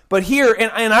 But here,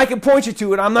 and I can point you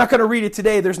to it, I'm not going to read it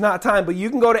today, there's not time, but you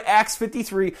can go to Acts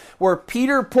 53, where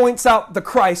Peter points out the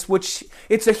Christ, which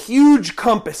it's a huge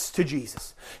compass to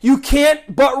Jesus. You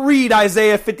can't but read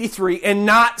Isaiah 53 and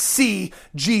not see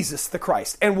Jesus the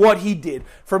Christ and what he did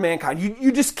for mankind.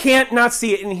 You just can't not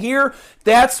see it. And here,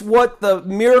 that's what the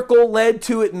miracle led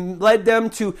to. It led them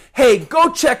to, hey, go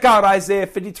check out Isaiah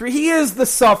 53. He is the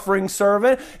suffering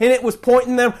servant, and it was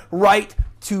pointing them right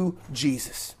to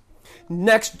Jesus.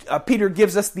 Next, Peter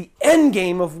gives us the end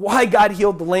game of why God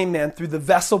healed the lame man through the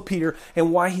vessel Peter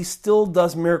and why he still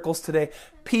does miracles today.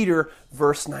 Peter,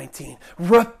 verse 19.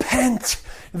 Repent,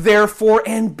 therefore,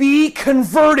 and be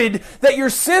converted, that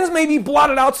your sins may be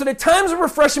blotted out, so that times of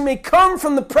refreshing may come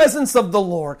from the presence of the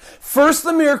Lord. First,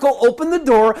 the miracle opened the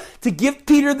door to give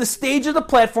Peter the stage of the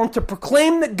platform to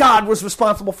proclaim that God was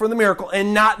responsible for the miracle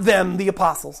and not them, the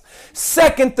apostles.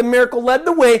 Second, the miracle led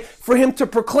the way for him to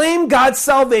proclaim God's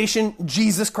salvation,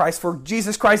 Jesus Christ, for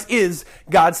Jesus Christ is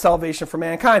God's salvation for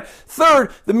mankind.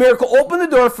 Third, the miracle opened the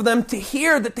door for them to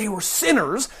hear that they were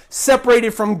sinners,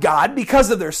 separated from God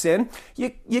because of their sin.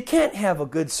 You can't have a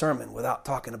good sermon without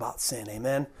talking about sin,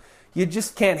 amen? You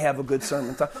just can't have a good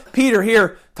sermon. Peter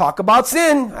here, talk about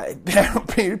sin.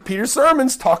 Peter's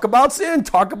sermons talk about sin,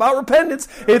 talk about repentance.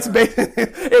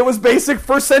 It was basic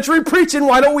first century preaching.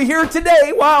 Why don't we hear it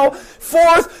today? Wow.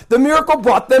 Fourth, the miracle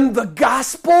brought them the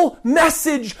gospel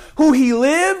message, who he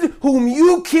lived, whom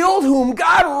you killed, whom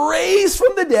God raised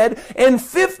from the dead. And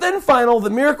fifth and final, the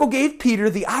miracle gave Peter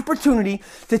the opportunity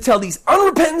to tell these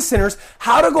unrepentant sinners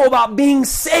how to go about being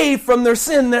saved from their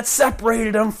sin that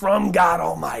separated them from God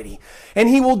Almighty. And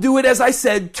he will do it, as I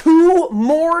said, 2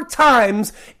 more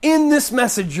times in this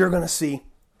message you're going to see.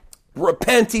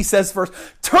 Repent, he says first.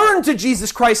 Turn to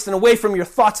Jesus Christ and away from your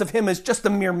thoughts of him as just a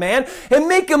mere man, and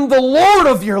make him the Lord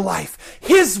of your life,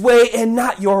 his way and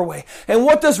not your way. And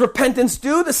what does repentance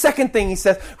do? The second thing he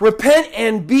says, repent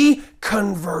and be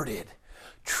converted.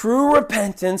 True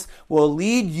repentance will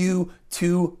lead you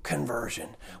to conversion.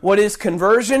 What is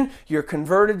conversion? You're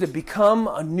converted to become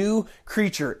a new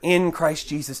creature in Christ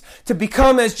Jesus. To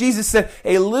become, as Jesus said,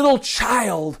 a little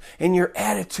child in your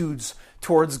attitudes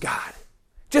towards God.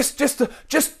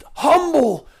 Just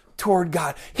humble toward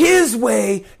God. His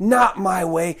way, not my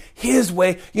way. His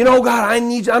way. You know, God, I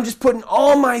need you. I'm just putting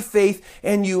all my faith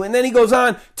in you. And then he goes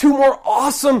on, 2 more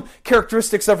awesome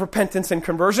characteristics of repentance and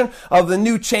conversion, of the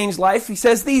new changed life. He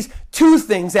says these 2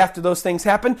 things after those things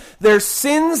happen. Their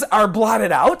sins are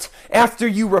blotted out. After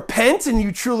you repent and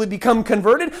you truly become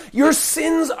converted, your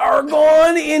sins are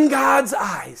gone in God's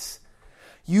eyes.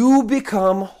 You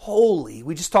become holy.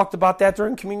 We just talked about that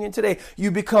during communion today.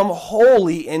 You become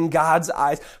holy in God's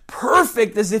eyes.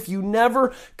 Perfect as if you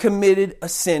never committed a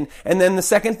sin. And then the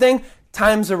second thing,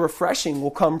 times of refreshing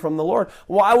will come from the Lord.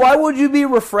 Why would you be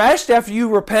refreshed after you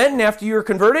repent and after you're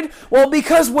converted? Well,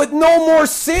 because with no more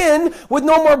sin, with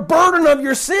no more burden of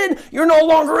your sin, you're no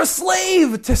longer a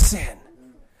slave to sin.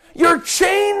 Your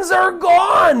chains are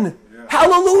gone. Yeah.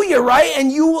 Hallelujah, right?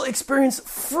 And you will experience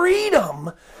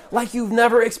freedom like you've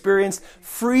never experienced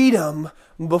freedom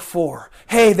before.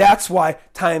 Hey, that's why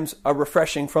times of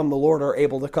refreshing from the Lord are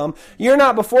able to come. You're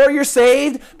not, before you're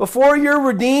saved, before you're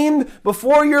redeemed,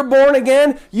 before you're born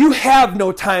again, you have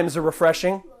no times of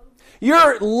refreshing.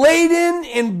 You're laden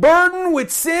and burdened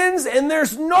with sins, and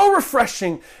there's no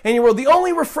refreshing in your world. The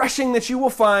only refreshing that you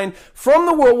will find from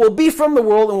the world will be from the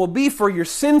world and will be for your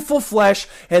sinful flesh,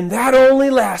 and that only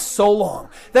lasts so long.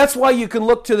 That's why you can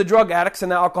look to the drug addicts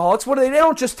and the alcoholics. What do? They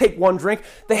don't just take one drink.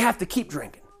 They have to keep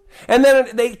drinking. And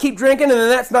then they keep drinking, and then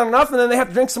that's not enough, and then they have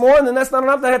to drink some more, and then that's not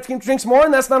enough, they have to keep drink some more,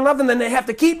 and that's not enough, and then they have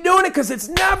to keep doing it because it's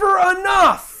never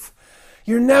enough.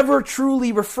 You're never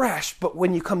truly refreshed, but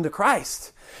when you come to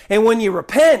Christ, and when you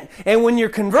repent, and when you're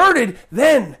converted,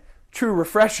 then true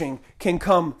refreshing can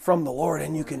come from the Lord,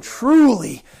 and you can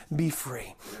truly be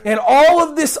free. And all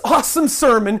of this awesome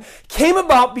sermon came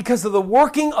about because of the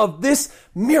working of this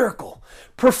miracle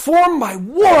performed by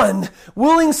one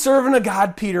willing servant of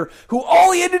God, Peter, who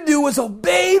all he had to do was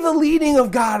obey the leading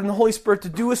of God and the Holy Spirit to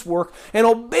do his work and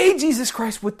obey Jesus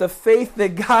Christ with the faith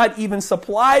that God even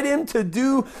supplied him to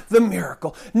do the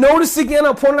miracle. Notice again,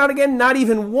 I'll point it out again, not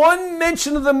even one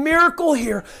mention of the miracle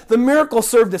here. The miracle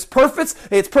served its purpose.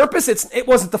 It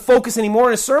wasn't the focus anymore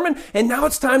in his sermon, and now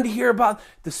it's time to hear about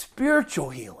the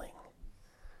spiritual healing.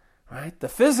 Right? The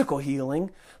physical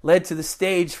healing led to the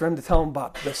stage for him to tell him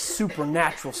about the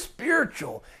supernatural,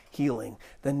 spiritual healing,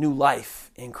 the new life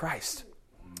in Christ.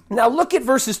 Now look at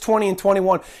verses 20 and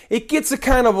 21. It gets a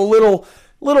kind of a little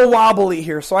wobbly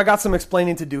here, so I got some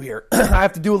explaining to do here. I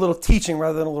have to do a little teaching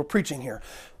rather than a little preaching here.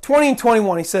 20 and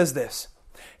 21, he says this,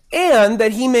 "And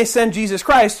that he may send Jesus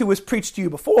Christ, who was preached to you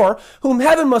before, whom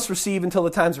heaven must receive until the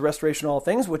times of restoration of all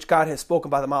things, which God has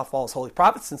spoken by the mouth of all his holy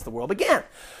prophets since the world began."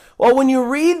 Well, when you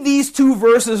read these two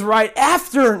verses right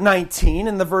after 19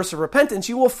 in the verse of repentance,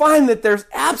 you will find that there's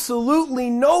absolutely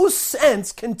no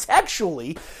sense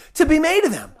contextually to be made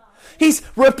of them. He's,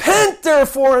 repent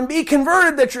therefore and be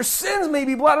converted that your sins may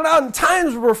be blotted out and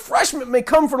times of refreshment may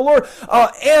come for the Lord,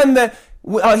 and that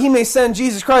he may send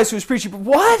Jesus Christ who is preaching.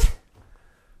 What?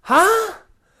 Huh?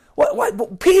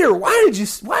 What? Peter, why did you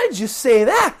say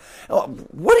that?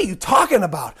 What are you talking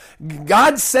about?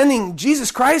 God sending Jesus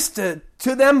Christ to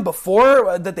them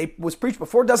before, that they was preached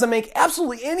before, doesn't make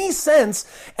absolutely any sense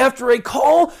after a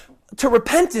call to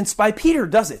repentance by Peter,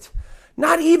 does it?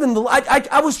 Not even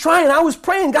I was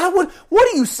praying, God, what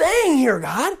are you saying here,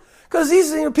 God? Because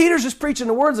Peter's just preaching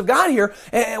the words of God here,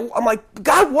 and I'm like,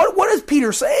 God, what is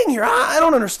Peter saying here? I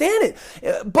don't understand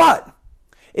it. But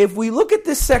if we look at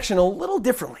this section a little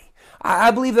differently,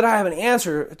 I believe that I have an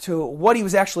answer to what he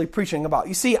was actually preaching about.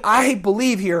 You see, I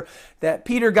believe here that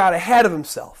Peter got ahead of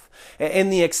himself in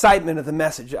the excitement of the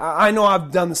message. I know I've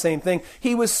done the same thing.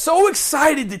 He was so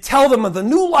excited to tell them of the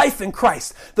new life in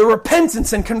Christ, the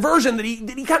repentance and conversion, that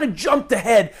he kind of jumped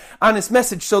ahead on his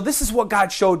message. So this is what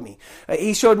God showed me.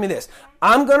 He showed me this.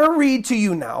 I'm going to read to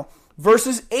you now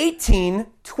verses 18,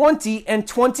 20, and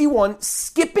 21,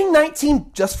 skipping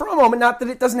 19 just for a moment. Not that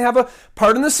it doesn't have a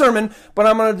part in the sermon, but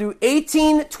I'm going to do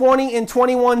 18, 20, and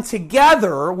 21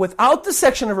 together without the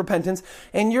section of repentance,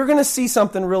 and you're going to see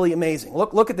something really amazing.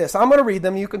 Look at this. I'm going to read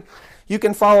them. You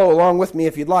can follow along with me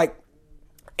if you'd like,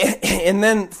 and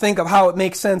then think of how it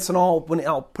makes sense and all when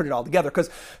I'll put it all together,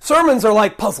 because sermons are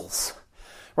like puzzles.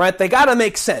 Right? They got to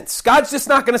make sense. God's just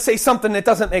not going to say something that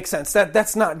doesn't make sense.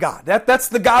 That's not God. That's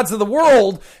the gods of the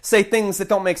world say things that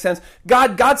don't make sense.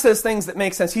 God says things that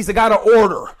make sense. He's a God of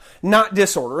order, not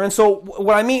disorder. And so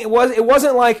what I mean, it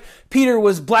wasn't like Peter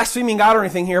was blaspheming God or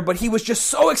anything here, but he was just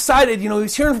so excited. He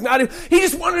was hearing from God. He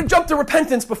just wanted to jump to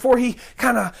repentance before he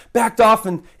kind of backed off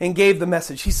and gave the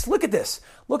message. Look at this.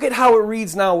 Look at how it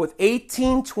reads now with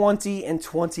 18, 20, and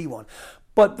 21.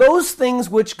 But those things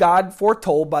which God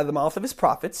foretold by the mouth of his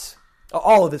prophets,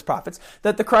 all of his prophets,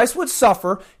 that the Christ would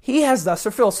suffer, he has thus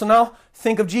fulfilled. So now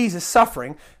think of Jesus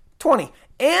suffering. 20.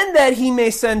 And that he may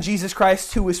send Jesus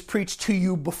Christ, who was preached to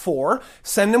you before.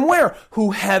 Send him where? Who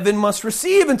heaven must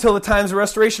receive until the times of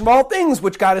restoration of all things,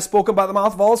 which God has spoken by the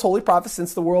mouth of all his holy prophets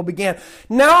since the world began.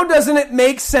 Now doesn't it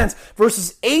make sense?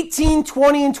 Verses 18,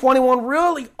 20, and 21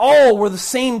 really all were the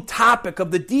same topic of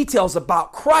the details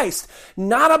about Christ,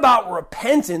 not about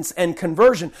repentance and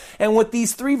conversion. And with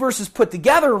these three verses put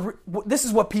together, this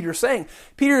is what Peter's saying.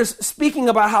 Peter is speaking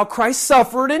about how Christ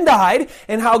suffered and died,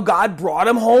 and how God brought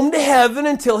him home to heaven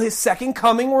until his second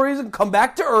coming, where he's going to come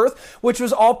back to earth, which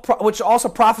was also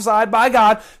prophesied by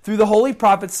God through the holy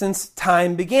prophets since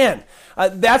time began.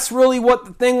 That's really what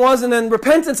the thing was. And then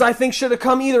repentance, I think, should have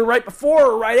come either right before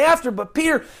or right after. But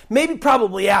Peter, maybe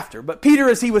probably after. But Peter,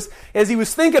 as he was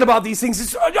thinking about these things, he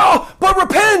said, "Oh, but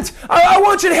repent! I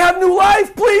want you to have new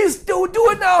life. Please do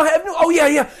it now. Have new. Oh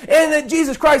yeah. And that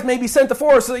Jesus Christ may be sent to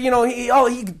for us, so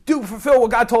he could fulfill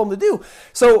what God told him to do."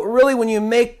 So really, when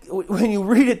you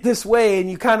read it this way and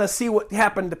you kind of see what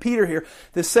happened to Peter here,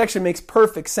 this section makes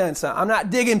perfect sense. I'm not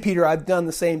digging Peter. I've done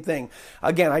the same thing.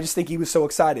 Again, I just think he was so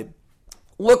excited.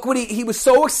 Look what he was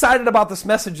so excited about this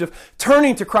message of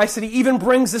turning to Christ that he even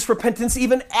brings this repentance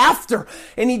even after.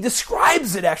 And he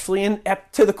describes it actually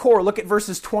to the core. Look at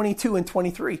verses 22 and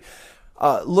 23.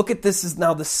 Look at this is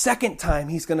now the second time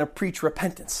he's going to preach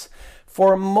repentance.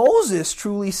 For Moses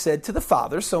truly said to the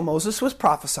fathers, so Moses was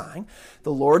prophesying,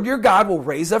 "The Lord your God will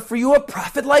raise up for you a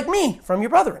prophet like me from your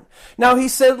brethren." Now he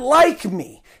said, like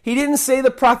me. He didn't say the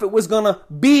prophet was going to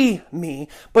be me,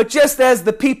 but just as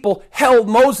the people held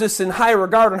Moses in high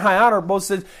regard and high honor, Moses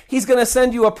said, he's going to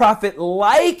send you a prophet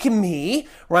like me,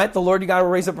 right? The Lord your God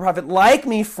will raise up a prophet like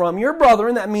me from your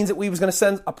brethren. That means that we was going to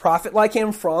send a prophet like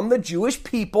him from the Jewish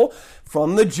people,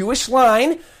 from the Jewish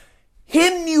line.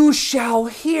 Him you shall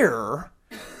hear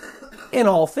in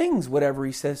all things, whatever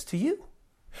he says to you.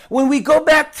 When we go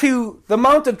back to the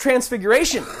Mount of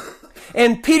Transfiguration,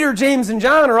 and Peter, James, and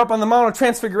John are up on the Mount of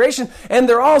Transfiguration, and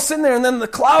they're all sitting there, and then the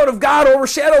cloud of God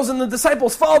overshadows, and the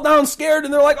disciples fall down scared,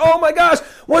 and they're like, "Oh my gosh,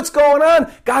 what's going on?"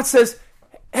 God says,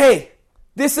 "Hey,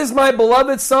 this is my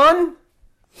beloved Son.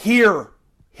 Hear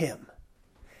him.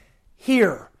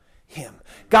 Hear him."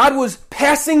 God was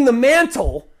passing the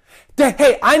mantle.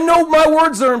 Hey, I know my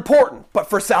words are important, but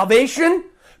for salvation,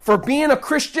 for being a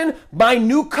Christian, my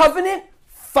new covenant,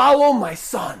 follow my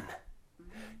Son.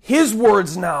 His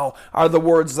words now are the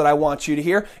words that I want you to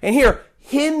hear. And here,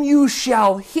 him you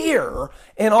shall hear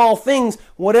in all things,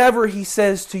 whatever he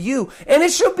says to you. And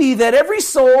it shall be that every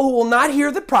soul who will not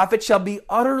hear the prophet shall be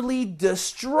utterly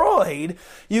destroyed.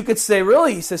 You could say,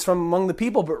 really, he says, from among the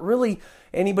people, but really,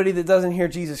 anybody that doesn't hear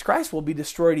Jesus Christ will be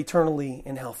destroyed eternally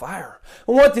in hellfire.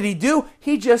 And what did he do?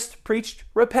 He just preached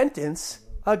repentance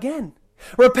again.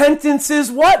 Repentance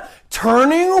is what?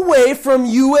 Turning away from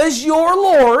you as your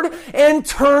Lord and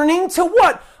turning to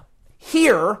what?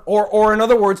 Hear, or in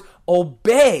other words,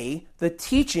 obey the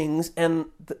teachings and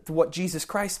what Jesus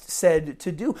Christ said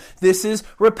to do. This is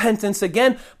repentance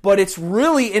again, but it's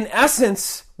really, in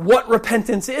essence, what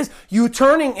repentance is. You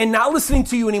turning and not listening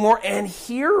to you anymore and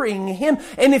hearing him.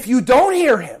 And if you don't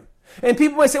hear him, and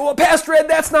people might say, "Well, Pastor Ed,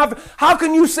 that's not, how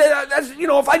can you say that? That's,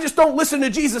 if I just don't listen to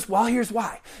Jesus." Well, here's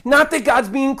why. Not that God's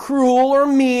being cruel or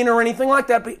mean or anything like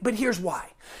that, but here's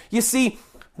why. You see,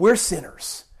 we're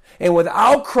sinners. And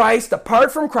without Christ,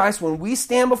 apart from Christ, when we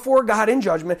stand before God in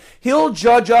judgment, he'll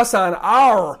judge us on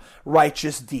our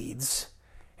righteous deeds.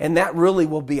 And that really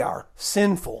will be our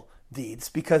sinful deeds,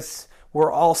 because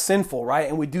we're all sinful, right?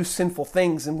 And we do sinful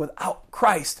things. And without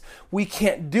Christ, we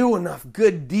can't do enough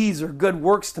good deeds or good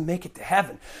works to make it to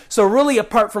heaven. So really,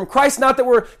 apart from Christ, not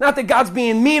that God's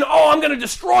being mean, "Oh, I'm going to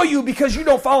destroy you because you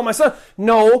don't follow my Son."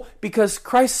 No, because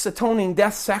Christ's atoning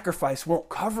death sacrifice won't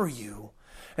cover you.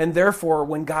 And therefore,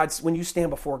 when you stand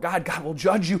before God, God will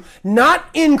judge you not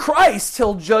in Christ.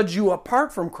 He'll judge you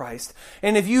apart from Christ.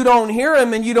 And if you don't hear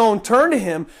him and you don't turn to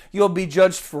him, you'll be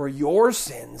judged for your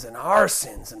sins and our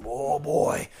sins. And oh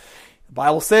boy, the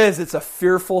Bible says it's a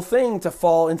fearful thing to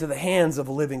fall into the hands of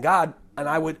a living God. And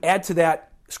I would add to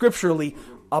that scripturally,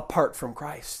 apart from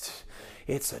Christ.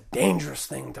 It's a dangerous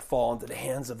thing to fall into the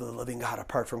hands of the living God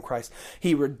apart from Christ.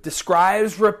 He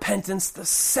describes repentance the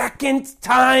second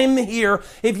time here.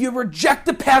 If you reject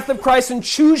the path of Christ and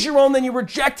choose your own, then you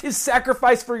reject his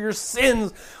sacrifice for your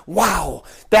sins. Wow,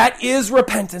 that is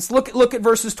repentance. Look at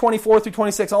verses 24 through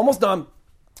 26. Almost done.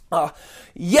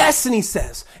 Yes, and he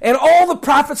says, "And all the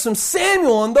prophets from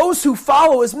Samuel and those who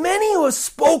follow, as many who have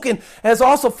spoken, as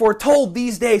also foretold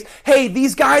these days." Hey,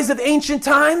 these guys of ancient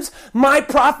times, my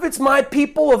prophets, my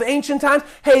people of ancient times,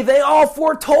 hey, they all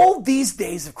foretold these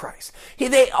days of Christ.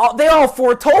 They all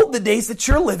foretold the days that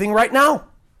you're living right now.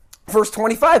 Verse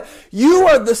 25, "You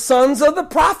are the sons of the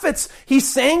prophets." He's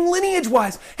saying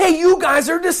lineage-wise, hey, you guys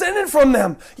are descended from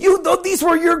them. These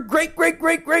were your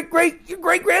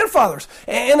great-great-great-great-great-grandfathers.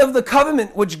 And of the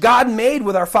covenant which God made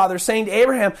with our father, saying to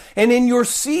Abraham, "And in your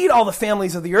seed all the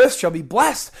families of the earth shall be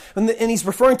blessed." And he's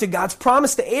referring to God's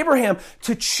promise to Abraham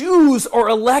to choose or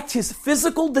elect his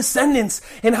physical descendants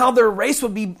and how their race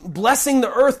would be blessing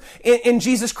the earth in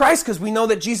Jesus Christ, because we know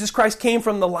that Jesus Christ came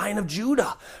from the line of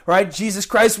Judah, right? Jesus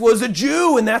Christ was was a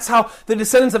Jew, and that's how the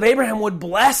descendants of Abraham would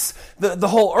bless the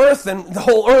whole earth. And the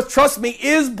whole earth, trust me,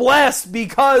 is blessed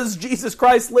because Jesus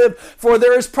Christ lived. For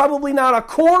there is probably not a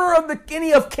corner of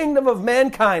any of kingdom of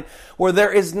mankind where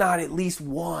there is not at least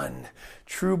one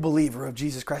true believer of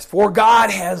Jesus Christ. For God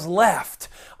has left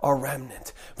a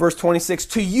remnant. Verse 26,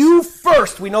 to you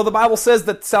first. We know the Bible says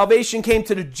that salvation came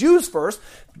to the Jews first.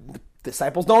 The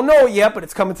disciples don't know it yet, but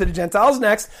it's coming to the Gentiles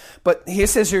next. But he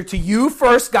says here, to you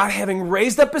first, God having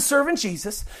raised up his servant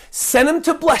Jesus, sent him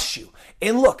to bless you.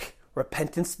 And look,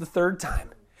 repentance the third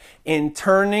time, in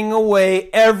turning away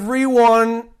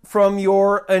everyone from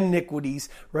your iniquities.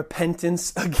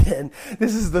 Repentance again.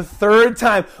 This is the third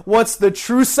time. What's the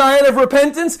true sign of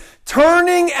repentance?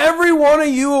 Turning every one of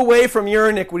you away from your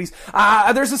iniquities.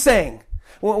 There's a saying.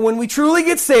 When we truly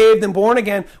get saved and born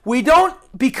again, we don't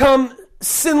become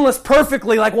sinless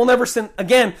perfectly, like we'll never sin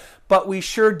again, but we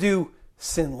sure do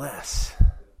sin less.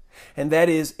 And that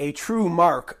is a true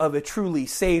mark of a truly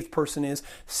saved person is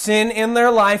sin in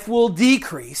their life will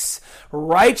decrease,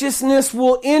 righteousness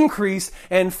will increase,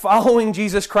 and following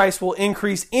Jesus Christ will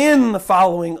increase in the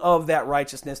following of that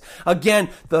righteousness. Again,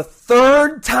 the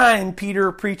third time Peter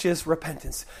preaches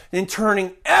repentance, in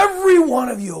turning every one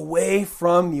of you away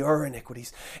from your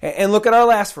iniquities. And look at our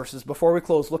last verses before we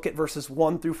close. Look at verses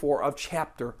 1 through 4 of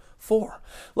chapter 4.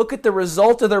 Look at the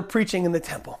result of their preaching in the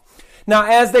temple. Now,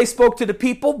 as they spoke to the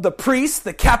people, the priests,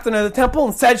 the captain of the temple,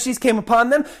 and Sadducees came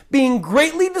upon them, being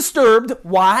greatly disturbed.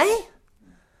 Why?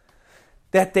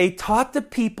 That they taught the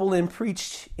people and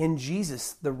preached in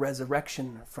Jesus the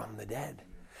resurrection from the dead.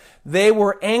 They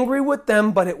were angry with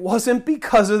them, but it wasn't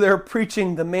because of their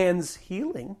preaching the man's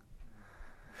healing.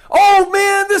 Oh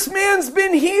man, this man's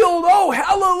been healed. Oh,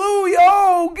 hallelujah.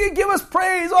 Oh, give us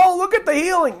praise. Oh, look at the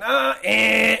healing.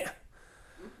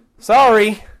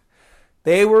 Sorry.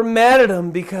 They were mad at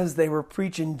him because they were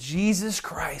preaching Jesus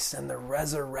Christ and the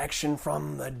resurrection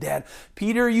from the dead.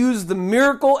 Peter used the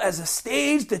miracle as a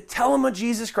stage to tell them of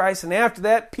Jesus Christ. And after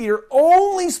that, Peter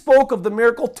only spoke of the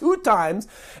miracle 2 times,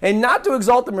 and not to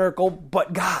exalt the miracle,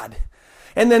 but God.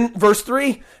 And then verse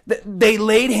 3, they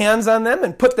laid hands on them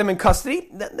and put them in custody.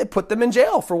 Then they put them in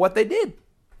jail for what they did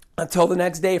until the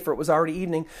next day, for it was already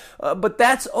evening. But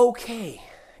that's okay,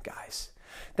 guys.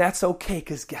 That's okay,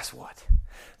 because guess what?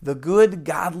 The good,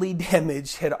 godly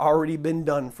damage had already been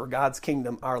done for God's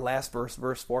kingdom. Our last verse,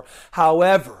 verse 4.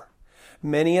 However,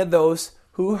 many of those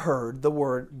who heard the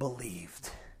word believed.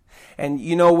 And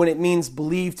you know, when it means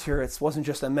believed here, it wasn't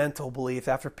just a mental belief.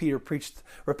 After Peter preached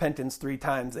repentance 3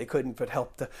 times, they couldn't but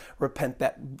help to repent.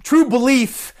 That true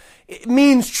belief, it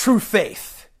means true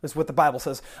faith. That's what the Bible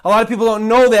says. A lot of people don't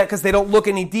know that because they don't look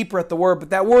any deeper at the word. But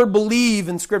that word believe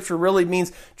in Scripture really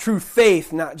means true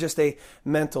faith, not just a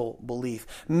mental belief.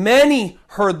 Many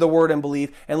heard the word and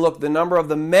believed. And look, the number of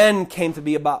the men came to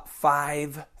be about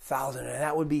 5,000. And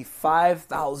that would be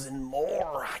 5,000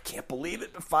 more. I can't believe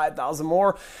it, but 5,000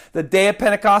 more. The day of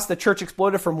Pentecost, the church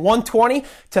exploded from 120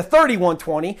 to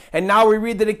 3,120. And now we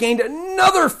read that it gained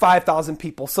another 5,000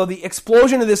 people. So the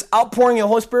explosion of this outpouring of the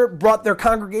Holy Spirit brought their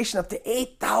congregation up to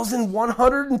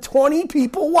 8,120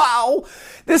 people. Wow.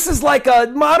 This is like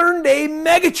a modern day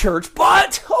megachurch.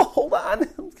 But, hold on.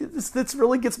 This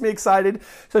really gets me excited,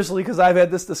 especially because I've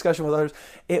had this discussion with others.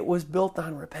 It was built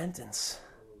on repentance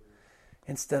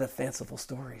instead of fanciful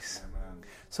stories. Amen.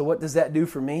 So what does that do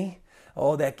for me?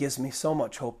 Oh, that gives me so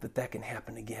much hope that can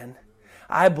happen again.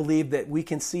 I believe that we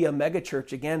can see a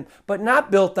megachurch again, but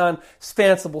not built on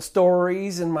fanciful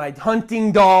stories and my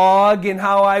hunting dog and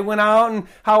how I went out and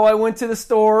how I went to the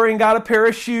store and got a pair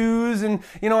of shoes and,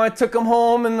 I took them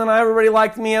home and then everybody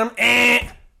liked me and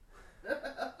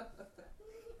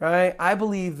Right? I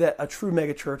believe that a true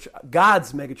megachurch,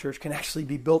 God's megachurch, can actually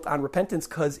be built on repentance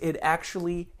because it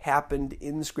actually happened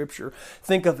in Scripture.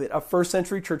 Think of it, a first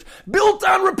century church built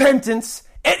on repentance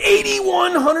at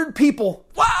 8,100 people.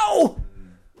 Wow!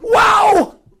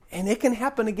 Wow! And it can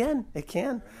happen again. It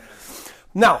can.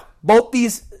 Now, both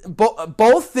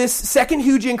this second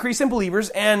huge increase in believers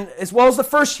and as well as the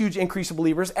first huge increase of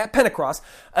believers at Pentecost,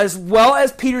 as well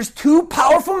as Peter's 2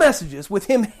 powerful messages with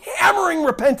him hammering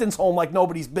repentance home like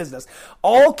nobody's business,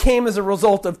 all came as a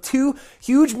result of 2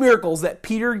 huge miracles that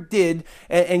Peter did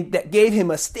and that gave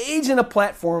him a stage and a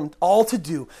platform all to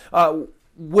do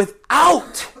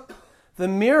without the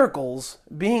miracles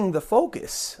being the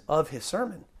focus of his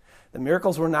sermon. The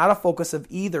miracles were not a focus of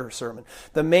either sermon.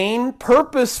 The main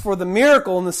purpose for the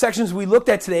miracle in the sections we looked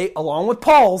at today, along with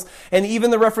Paul's, and even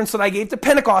the reference that I gave to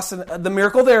Pentecost and the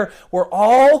miracle there, were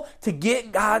all to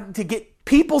get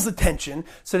people's attention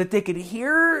so that they could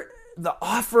hear the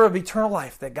offer of eternal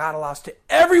life that God allows to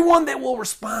everyone that will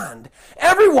respond.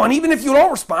 Everyone, even if you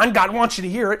don't respond, God wants you to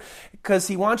hear it because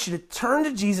he wants you to turn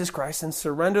to Jesus Christ and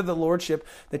surrender the lordship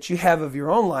that you have of your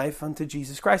own life unto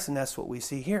Jesus Christ. And that's what we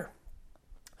see here.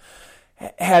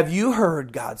 Have you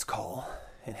heard God's call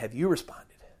and have you responded?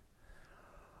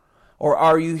 Or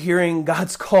are you hearing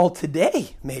God's call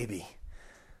today, maybe?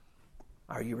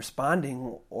 Are you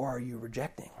responding or are you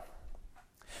rejecting?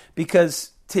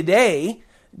 Because today,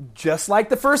 just like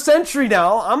the first century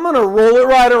now, I'm going to roll it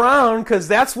right around because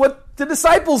that's what the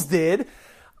disciples did.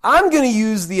 I'm going to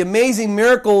use the amazing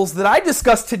miracles that I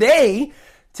discussed today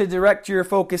to direct your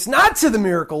focus not to the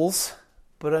miracles,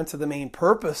 but unto the main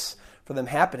purpose for them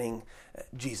happening,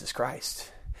 Jesus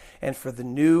Christ. And for the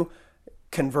new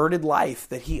converted life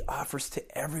that he offers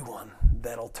to everyone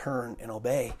that'll turn and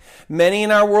obey. Many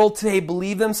in our world today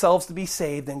believe themselves to be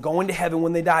saved and going to heaven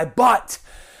when they die, but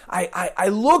I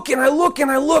look and I look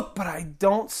and I look, but I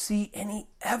don't see any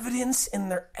evidence in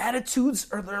their attitudes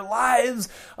or their lives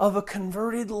of a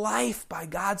converted life by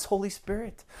God's Holy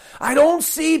Spirit. I don't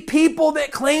see people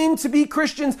that claim to be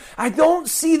Christians. I don't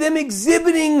see them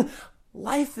exhibiting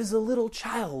life as a little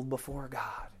child before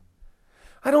God.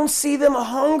 I don't see them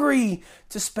hungry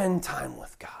to spend time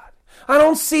with God. I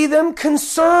don't see them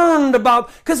concerned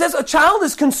about, because as a child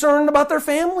is concerned about their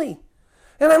family.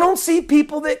 And I don't see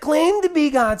people that claim to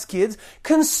be God's kids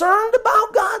concerned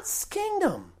about God's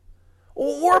kingdom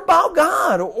or about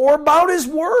God or about his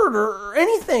word or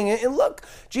anything. And look,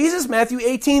 Jesus, Matthew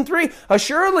 18:3,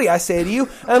 assuredly I say to you,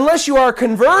 unless you are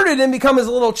converted and become as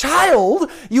a little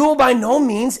child, you will by no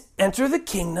means enter the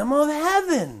kingdom of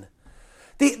heaven.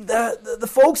 The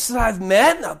folks that I've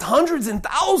met, hundreds and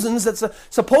thousands that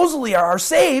supposedly are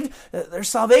saved, their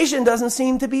salvation doesn't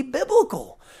seem to be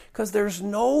biblical. Because there's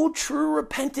no true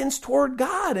repentance toward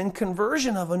God and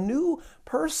conversion of a new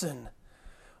person.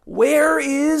 Where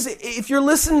is, if you're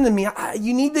listening to me,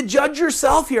 you need to judge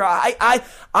yourself here.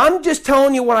 I'm just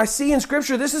telling you what I see in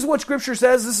Scripture. This is what Scripture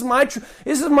says. This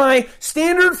is my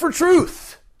standard for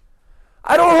truth.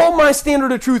 I don't hold my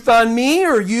standard of truth on me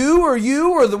or you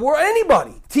or the world,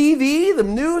 anybody. TV, the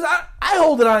news, I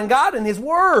hold it on God and his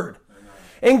word.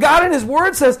 And God in his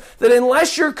word says that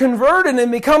unless you're converted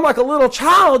and become like a little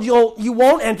child, you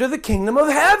won't enter the kingdom of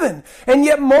heaven. And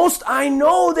yet most I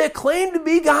know that claim to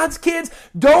be God's kids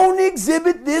don't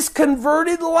exhibit this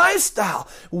converted lifestyle.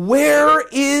 Where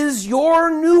is your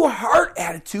new heart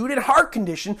attitude and heart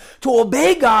condition to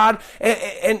obey God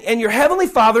and your heavenly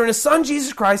Father and his Son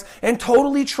Jesus Christ and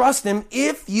totally trust him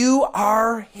if you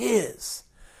are his?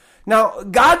 Now,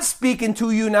 God's speaking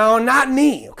to you now, not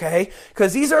me, okay?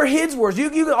 Because these are his words. You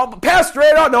pass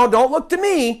straight out. No, don't look to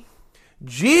me.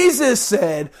 Jesus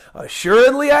said,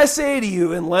 assuredly I say to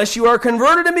you, unless you are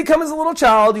converted and become as a little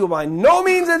child, you will by no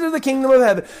means enter the kingdom of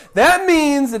heaven. That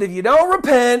means that if you don't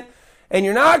repent and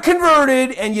you're not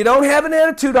converted and you don't have an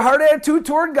attitude, a hard attitude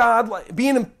toward God, like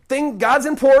being God's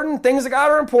important, things of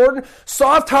God are important,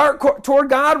 soft heart toward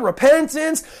God,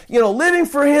 repentance, living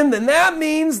for him, then that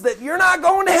means that you're not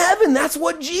going to heaven. That's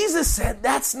what Jesus said.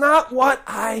 That's not what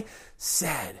I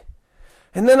said.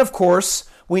 And then, of course,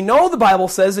 we know the Bible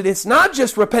says that it's not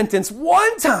just repentance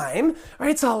one time,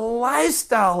 right? It's a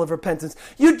lifestyle of repentance.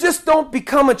 You just don't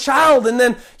become a child and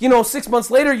then, 6 months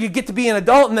later you get to be an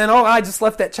adult and then, I just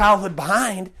left that childhood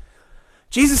behind.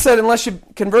 Jesus said, unless you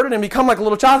converted and become like a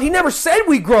little child, he never said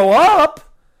we grow up.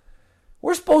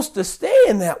 We're supposed to stay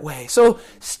in that way. So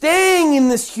staying in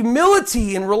this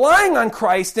humility and relying on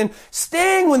Christ and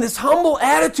staying with this humble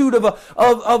attitude of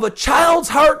a child's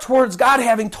heart towards God,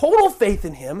 having total faith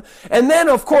in him. And then,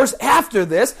 of course, after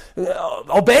this,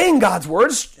 obeying God's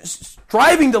words,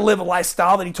 striving to live a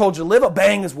lifestyle that he told you to live,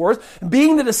 obeying his words,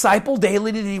 being the disciple daily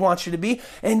that he wants you to be,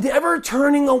 and never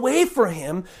turning away from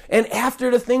him and after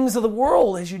the things of the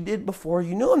world as you did before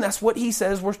you knew him. That's what he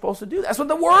says we're supposed to do. That's what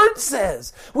the word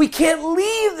says. We can't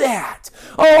leave that.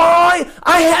 I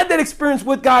had that experience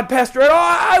with God, Pastor Ed.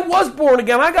 I was born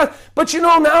again. But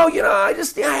now, I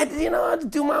had to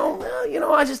do my own,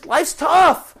 life's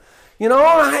tough.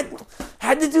 I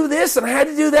had to do this and I had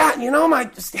to do that. And, I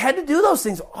just had to do those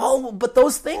things. But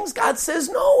those things, God says,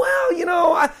 no,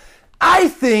 I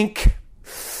think,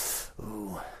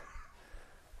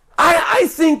 I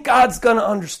think God's going to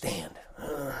understand.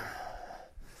 I'll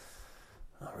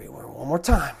read one more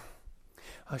time.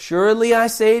 Assuredly I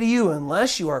say to you,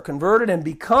 unless you are converted and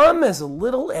become as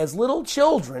little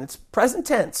children, it's present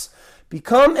tense,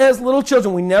 become as little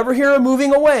children, we never hear of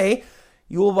moving away,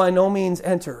 you will by no means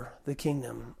enter the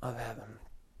kingdom of heaven.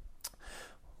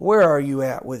 Where are you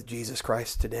at with Jesus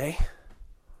Christ today?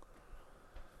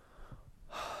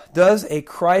 Does a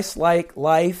Christ-like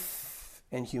life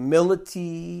and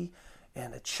humility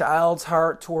and a child's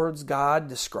heart towards God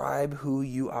describe who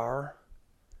you are?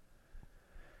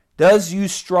 Does you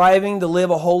striving to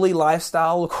live a holy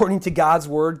lifestyle according to God's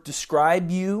Word describe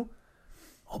you?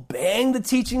 Obeying the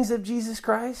teachings of Jesus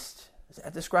Christ? Does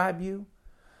that describe you?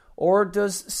 Or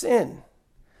does sin?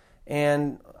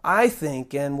 And I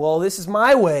think, and well, this is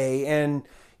my way, and,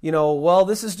 well,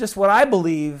 this is just what I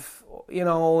believe,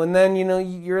 and then,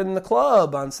 you're in the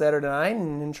club on Saturday night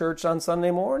and in church on Sunday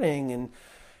morning,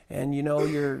 and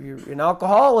you're an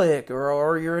alcoholic,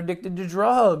 or you're addicted to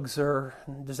drugs, or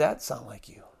does that sound like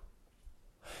you?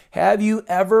 Have you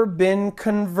ever been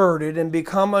converted and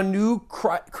become a new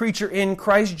creature in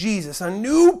Christ Jesus, a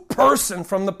new person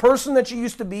from the person that you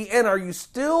used to be, and are you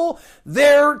still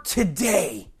there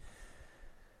today?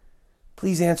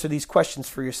 Please answer these questions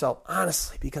for yourself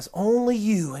honestly, because only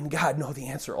you and God know the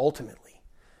answer ultimately.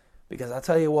 Because I'll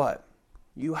tell you what,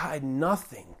 you hide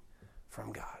nothing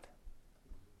from God.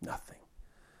 Nothing.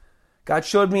 God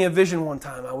showed me a vision one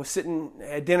time. I was sitting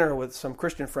at dinner with some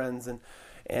Christian friends, and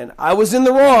I was in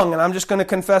the wrong, and I'm just going to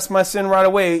confess my sin right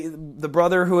away. The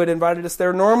brother who had invited us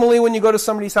there, normally when you go to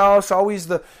somebody's house,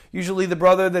 usually the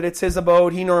brother that it's his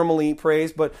abode, he normally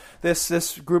prays, but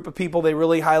this group of people, they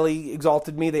really highly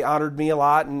exalted me, they honored me a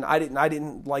lot, and I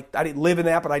didn't live in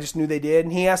that, but I just knew they did.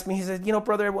 And he asked me, he said,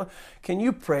 brother, can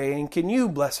you pray, and can you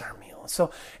bless our meal?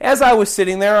 So as I was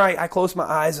sitting there, I closed my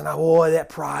eyes, and that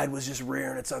pride was just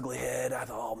rearing its ugly head. I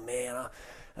thought, oh man,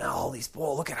 and all these,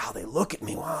 look at how they look at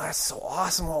me. Wow, that's so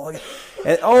awesome.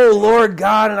 And oh, Lord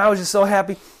God, and I was just so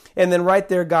happy. And then right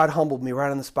there, God humbled me right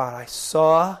on the spot. I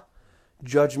saw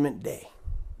Judgment Day.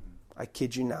 I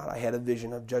kid you not. I had a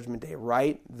vision of Judgment Day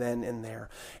right then and there.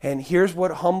 And here's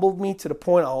what humbled me to the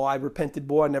point, I repented,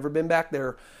 I've never been back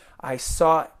there. I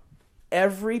saw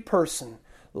every person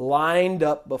lined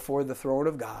up before the throne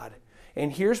of God.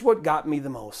 And here's what got me the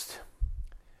most.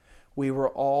 We were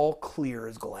all clear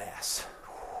as glass.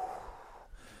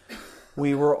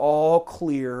 We were all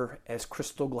clear as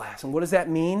crystal glass. And what does that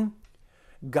mean?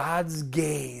 God's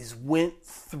gaze went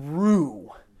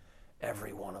through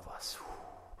every one of us.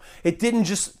 It didn't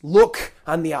just look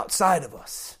on the outside of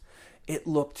us. It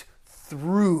looked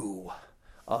through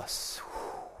us.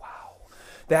 Wow.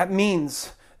 That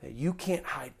means that you can't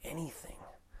hide anything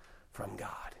from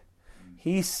God.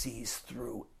 He sees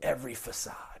through every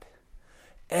facade,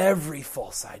 every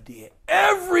false idea,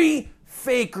 every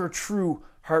fake or true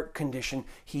heart condition.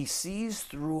 He sees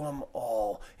through them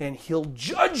all, and he'll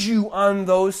judge you on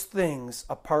those things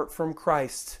apart from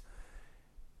Christ,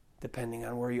 depending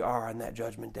on where you are on that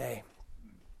judgment day.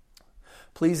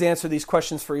 Please answer these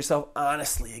questions for yourself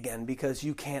honestly again, because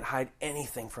you can't hide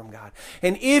anything from God.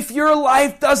 And if your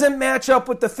life doesn't match up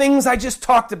with the things I just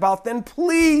talked about, then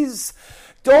please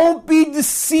don't be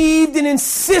deceived and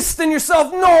insist on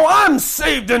yourself, no, I'm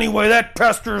saved anyway, that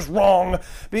pastor's wrong.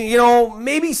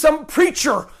 Maybe some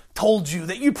preacher told you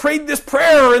that you prayed this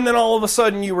prayer and then all of a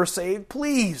sudden you were saved.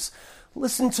 Please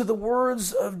listen to the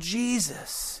words of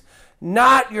Jesus,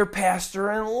 not your pastor,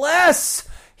 unless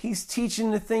he's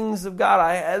teaching the things of God.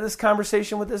 I had this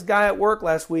conversation with this guy at work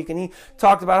last week, and he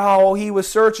talked about how he was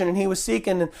searching and he was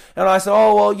seeking. And I said,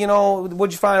 what'd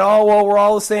you find? Oh, well, we're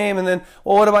all the same. And then,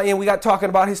 well, what about, we got talking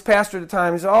about his pastor at the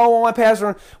time. He said, oh, well, my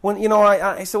pastor,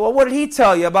 I said, well, what did he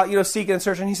tell you about, seeking and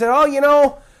searching? He said,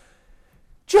 oh,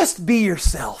 just be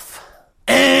yourself.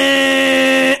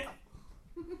 Be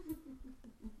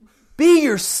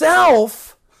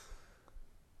yourself?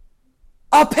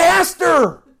 A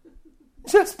pastor?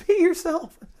 Just be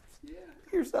yourself. Be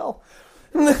yourself.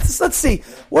 Let's see.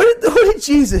 What did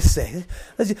Jesus say?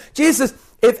 Jesus says,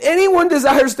 if anyone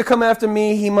desires to come after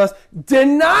me, he must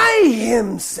deny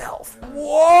himself.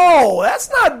 Whoa,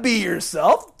 that's not be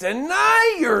yourself.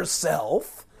 Deny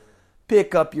yourself.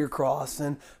 Pick up your cross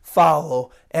and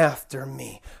follow after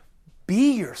me.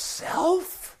 Be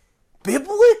yourself?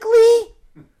 Biblically?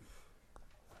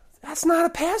 That's not a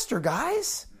pastor,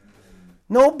 guys.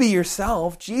 No, be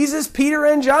yourself. Jesus, Peter,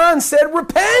 and John said,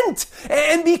 repent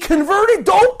and be converted.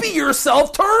 Don't be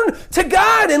yourself. Turn to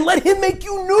God and let him make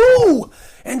you new.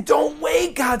 And don't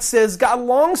wait, God says. God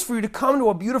longs for you to come to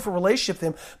a beautiful relationship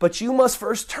with him, but you must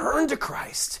first turn to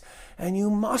Christ, and you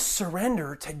must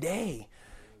surrender today.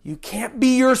 You can't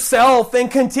be yourself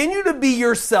and continue to be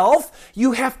yourself.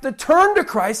 You have to turn to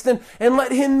Christ and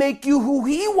let him make you who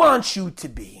he wants you to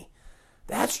be.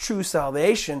 That's true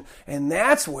salvation, and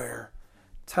that's where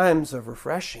times of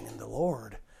refreshing in the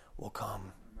Lord will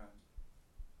come.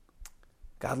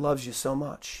 God loves you so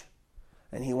much,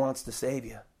 and he wants to save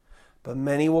you. But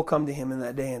many will come to him in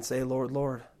that day and say, Lord,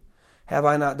 Lord, have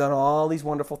I not done all these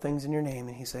wonderful things in your name?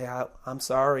 And he say, I'm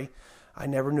sorry. I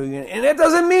never knew you. And that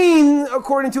doesn't mean,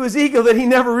 according to Ezekiel, that he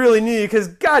never really knew you, because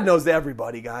God knows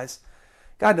everybody, guys.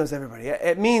 God knows everybody.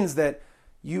 It means that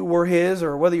you were his,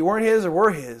 or whether you weren't his or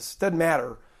were his, doesn't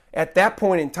matter. At that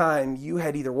point in time, you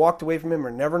had either walked away from him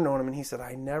or never known him, and he said,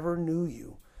 I never knew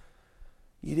you.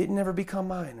 You didn't ever become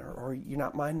mine, or you're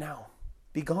not mine now.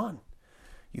 Be gone.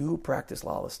 You who practice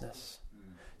lawlessness.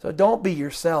 So don't be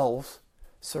yourselves.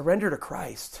 Surrender to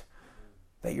Christ,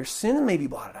 that your sin may be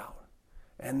blotted out,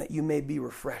 and that you may be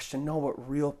refreshed and know what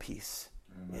real peace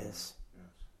is. Yes.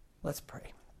 Let's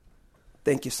pray.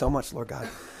 Thank you so much, Lord God,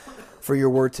 for your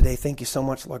word today. Thank you so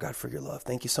much, Lord God, for your love.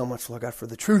 Thank you so much, Lord God, for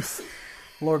the truth.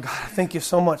 Lord God, thank you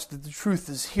so much that the truth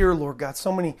is here, Lord God.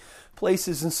 So many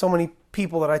places and so many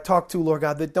people that I talk to, Lord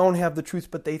God, that don't have the truth,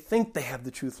 but they think they have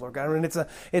the truth, Lord God. And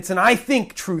it's an I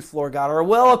think truth, Lord God, or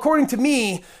well, according to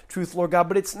me, truth, Lord God,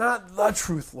 but it's not the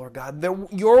truth, Lord God.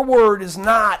 Your word is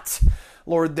not,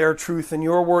 Lord, their truth, and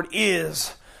your word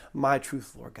is my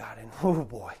truth, Lord God. And oh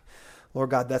boy,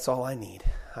 Lord God, that's all I need.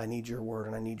 I need your word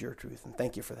and I need your truth, and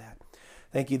thank you for that.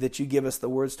 Thank you that you give us the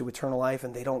words to eternal life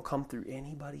and they don't come through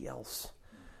anybody else.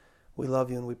 We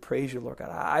love you and we praise you, Lord God.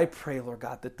 I pray, Lord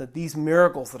God, that these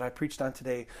miracles that I preached on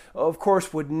today, of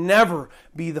course, would never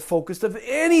be the focus of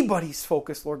anybody's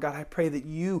focus, Lord God. I pray that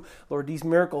you, Lord, these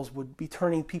miracles would be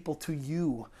turning people to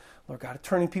you, Lord God,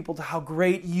 turning people to how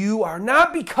great you are,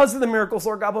 not because of the miracles,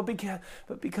 Lord God,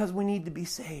 but because we need to be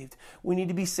saved. We need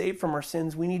to be saved from our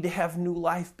sins. We need to have new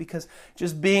life, because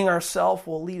just being ourselves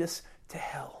will lead us to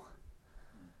hell.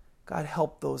 God,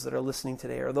 help those that are listening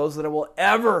today, or those that will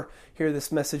ever hear this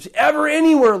message, ever,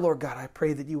 anywhere, Lord God. I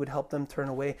pray that you would help them turn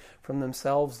away from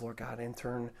themselves, Lord God, and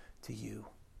turn to you.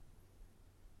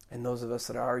 And those of us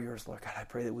that are yours, Lord God, I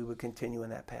pray that we would continue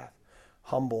in that path,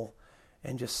 humble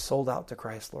and just sold out to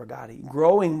Christ, Lord God,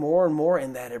 growing more and more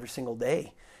in that every single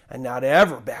day, and not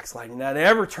ever backsliding, not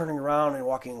ever turning around and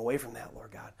walking away from that,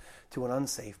 Lord God, to an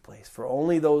unsafe place. For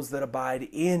only those that abide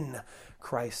in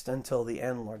Christ until the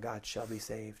end, Lord God, shall be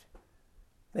saved.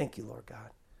 Thank you, Lord God.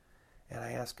 And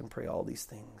I ask and pray all these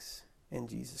things in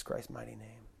Jesus Christ's mighty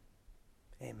name.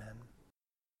 Amen.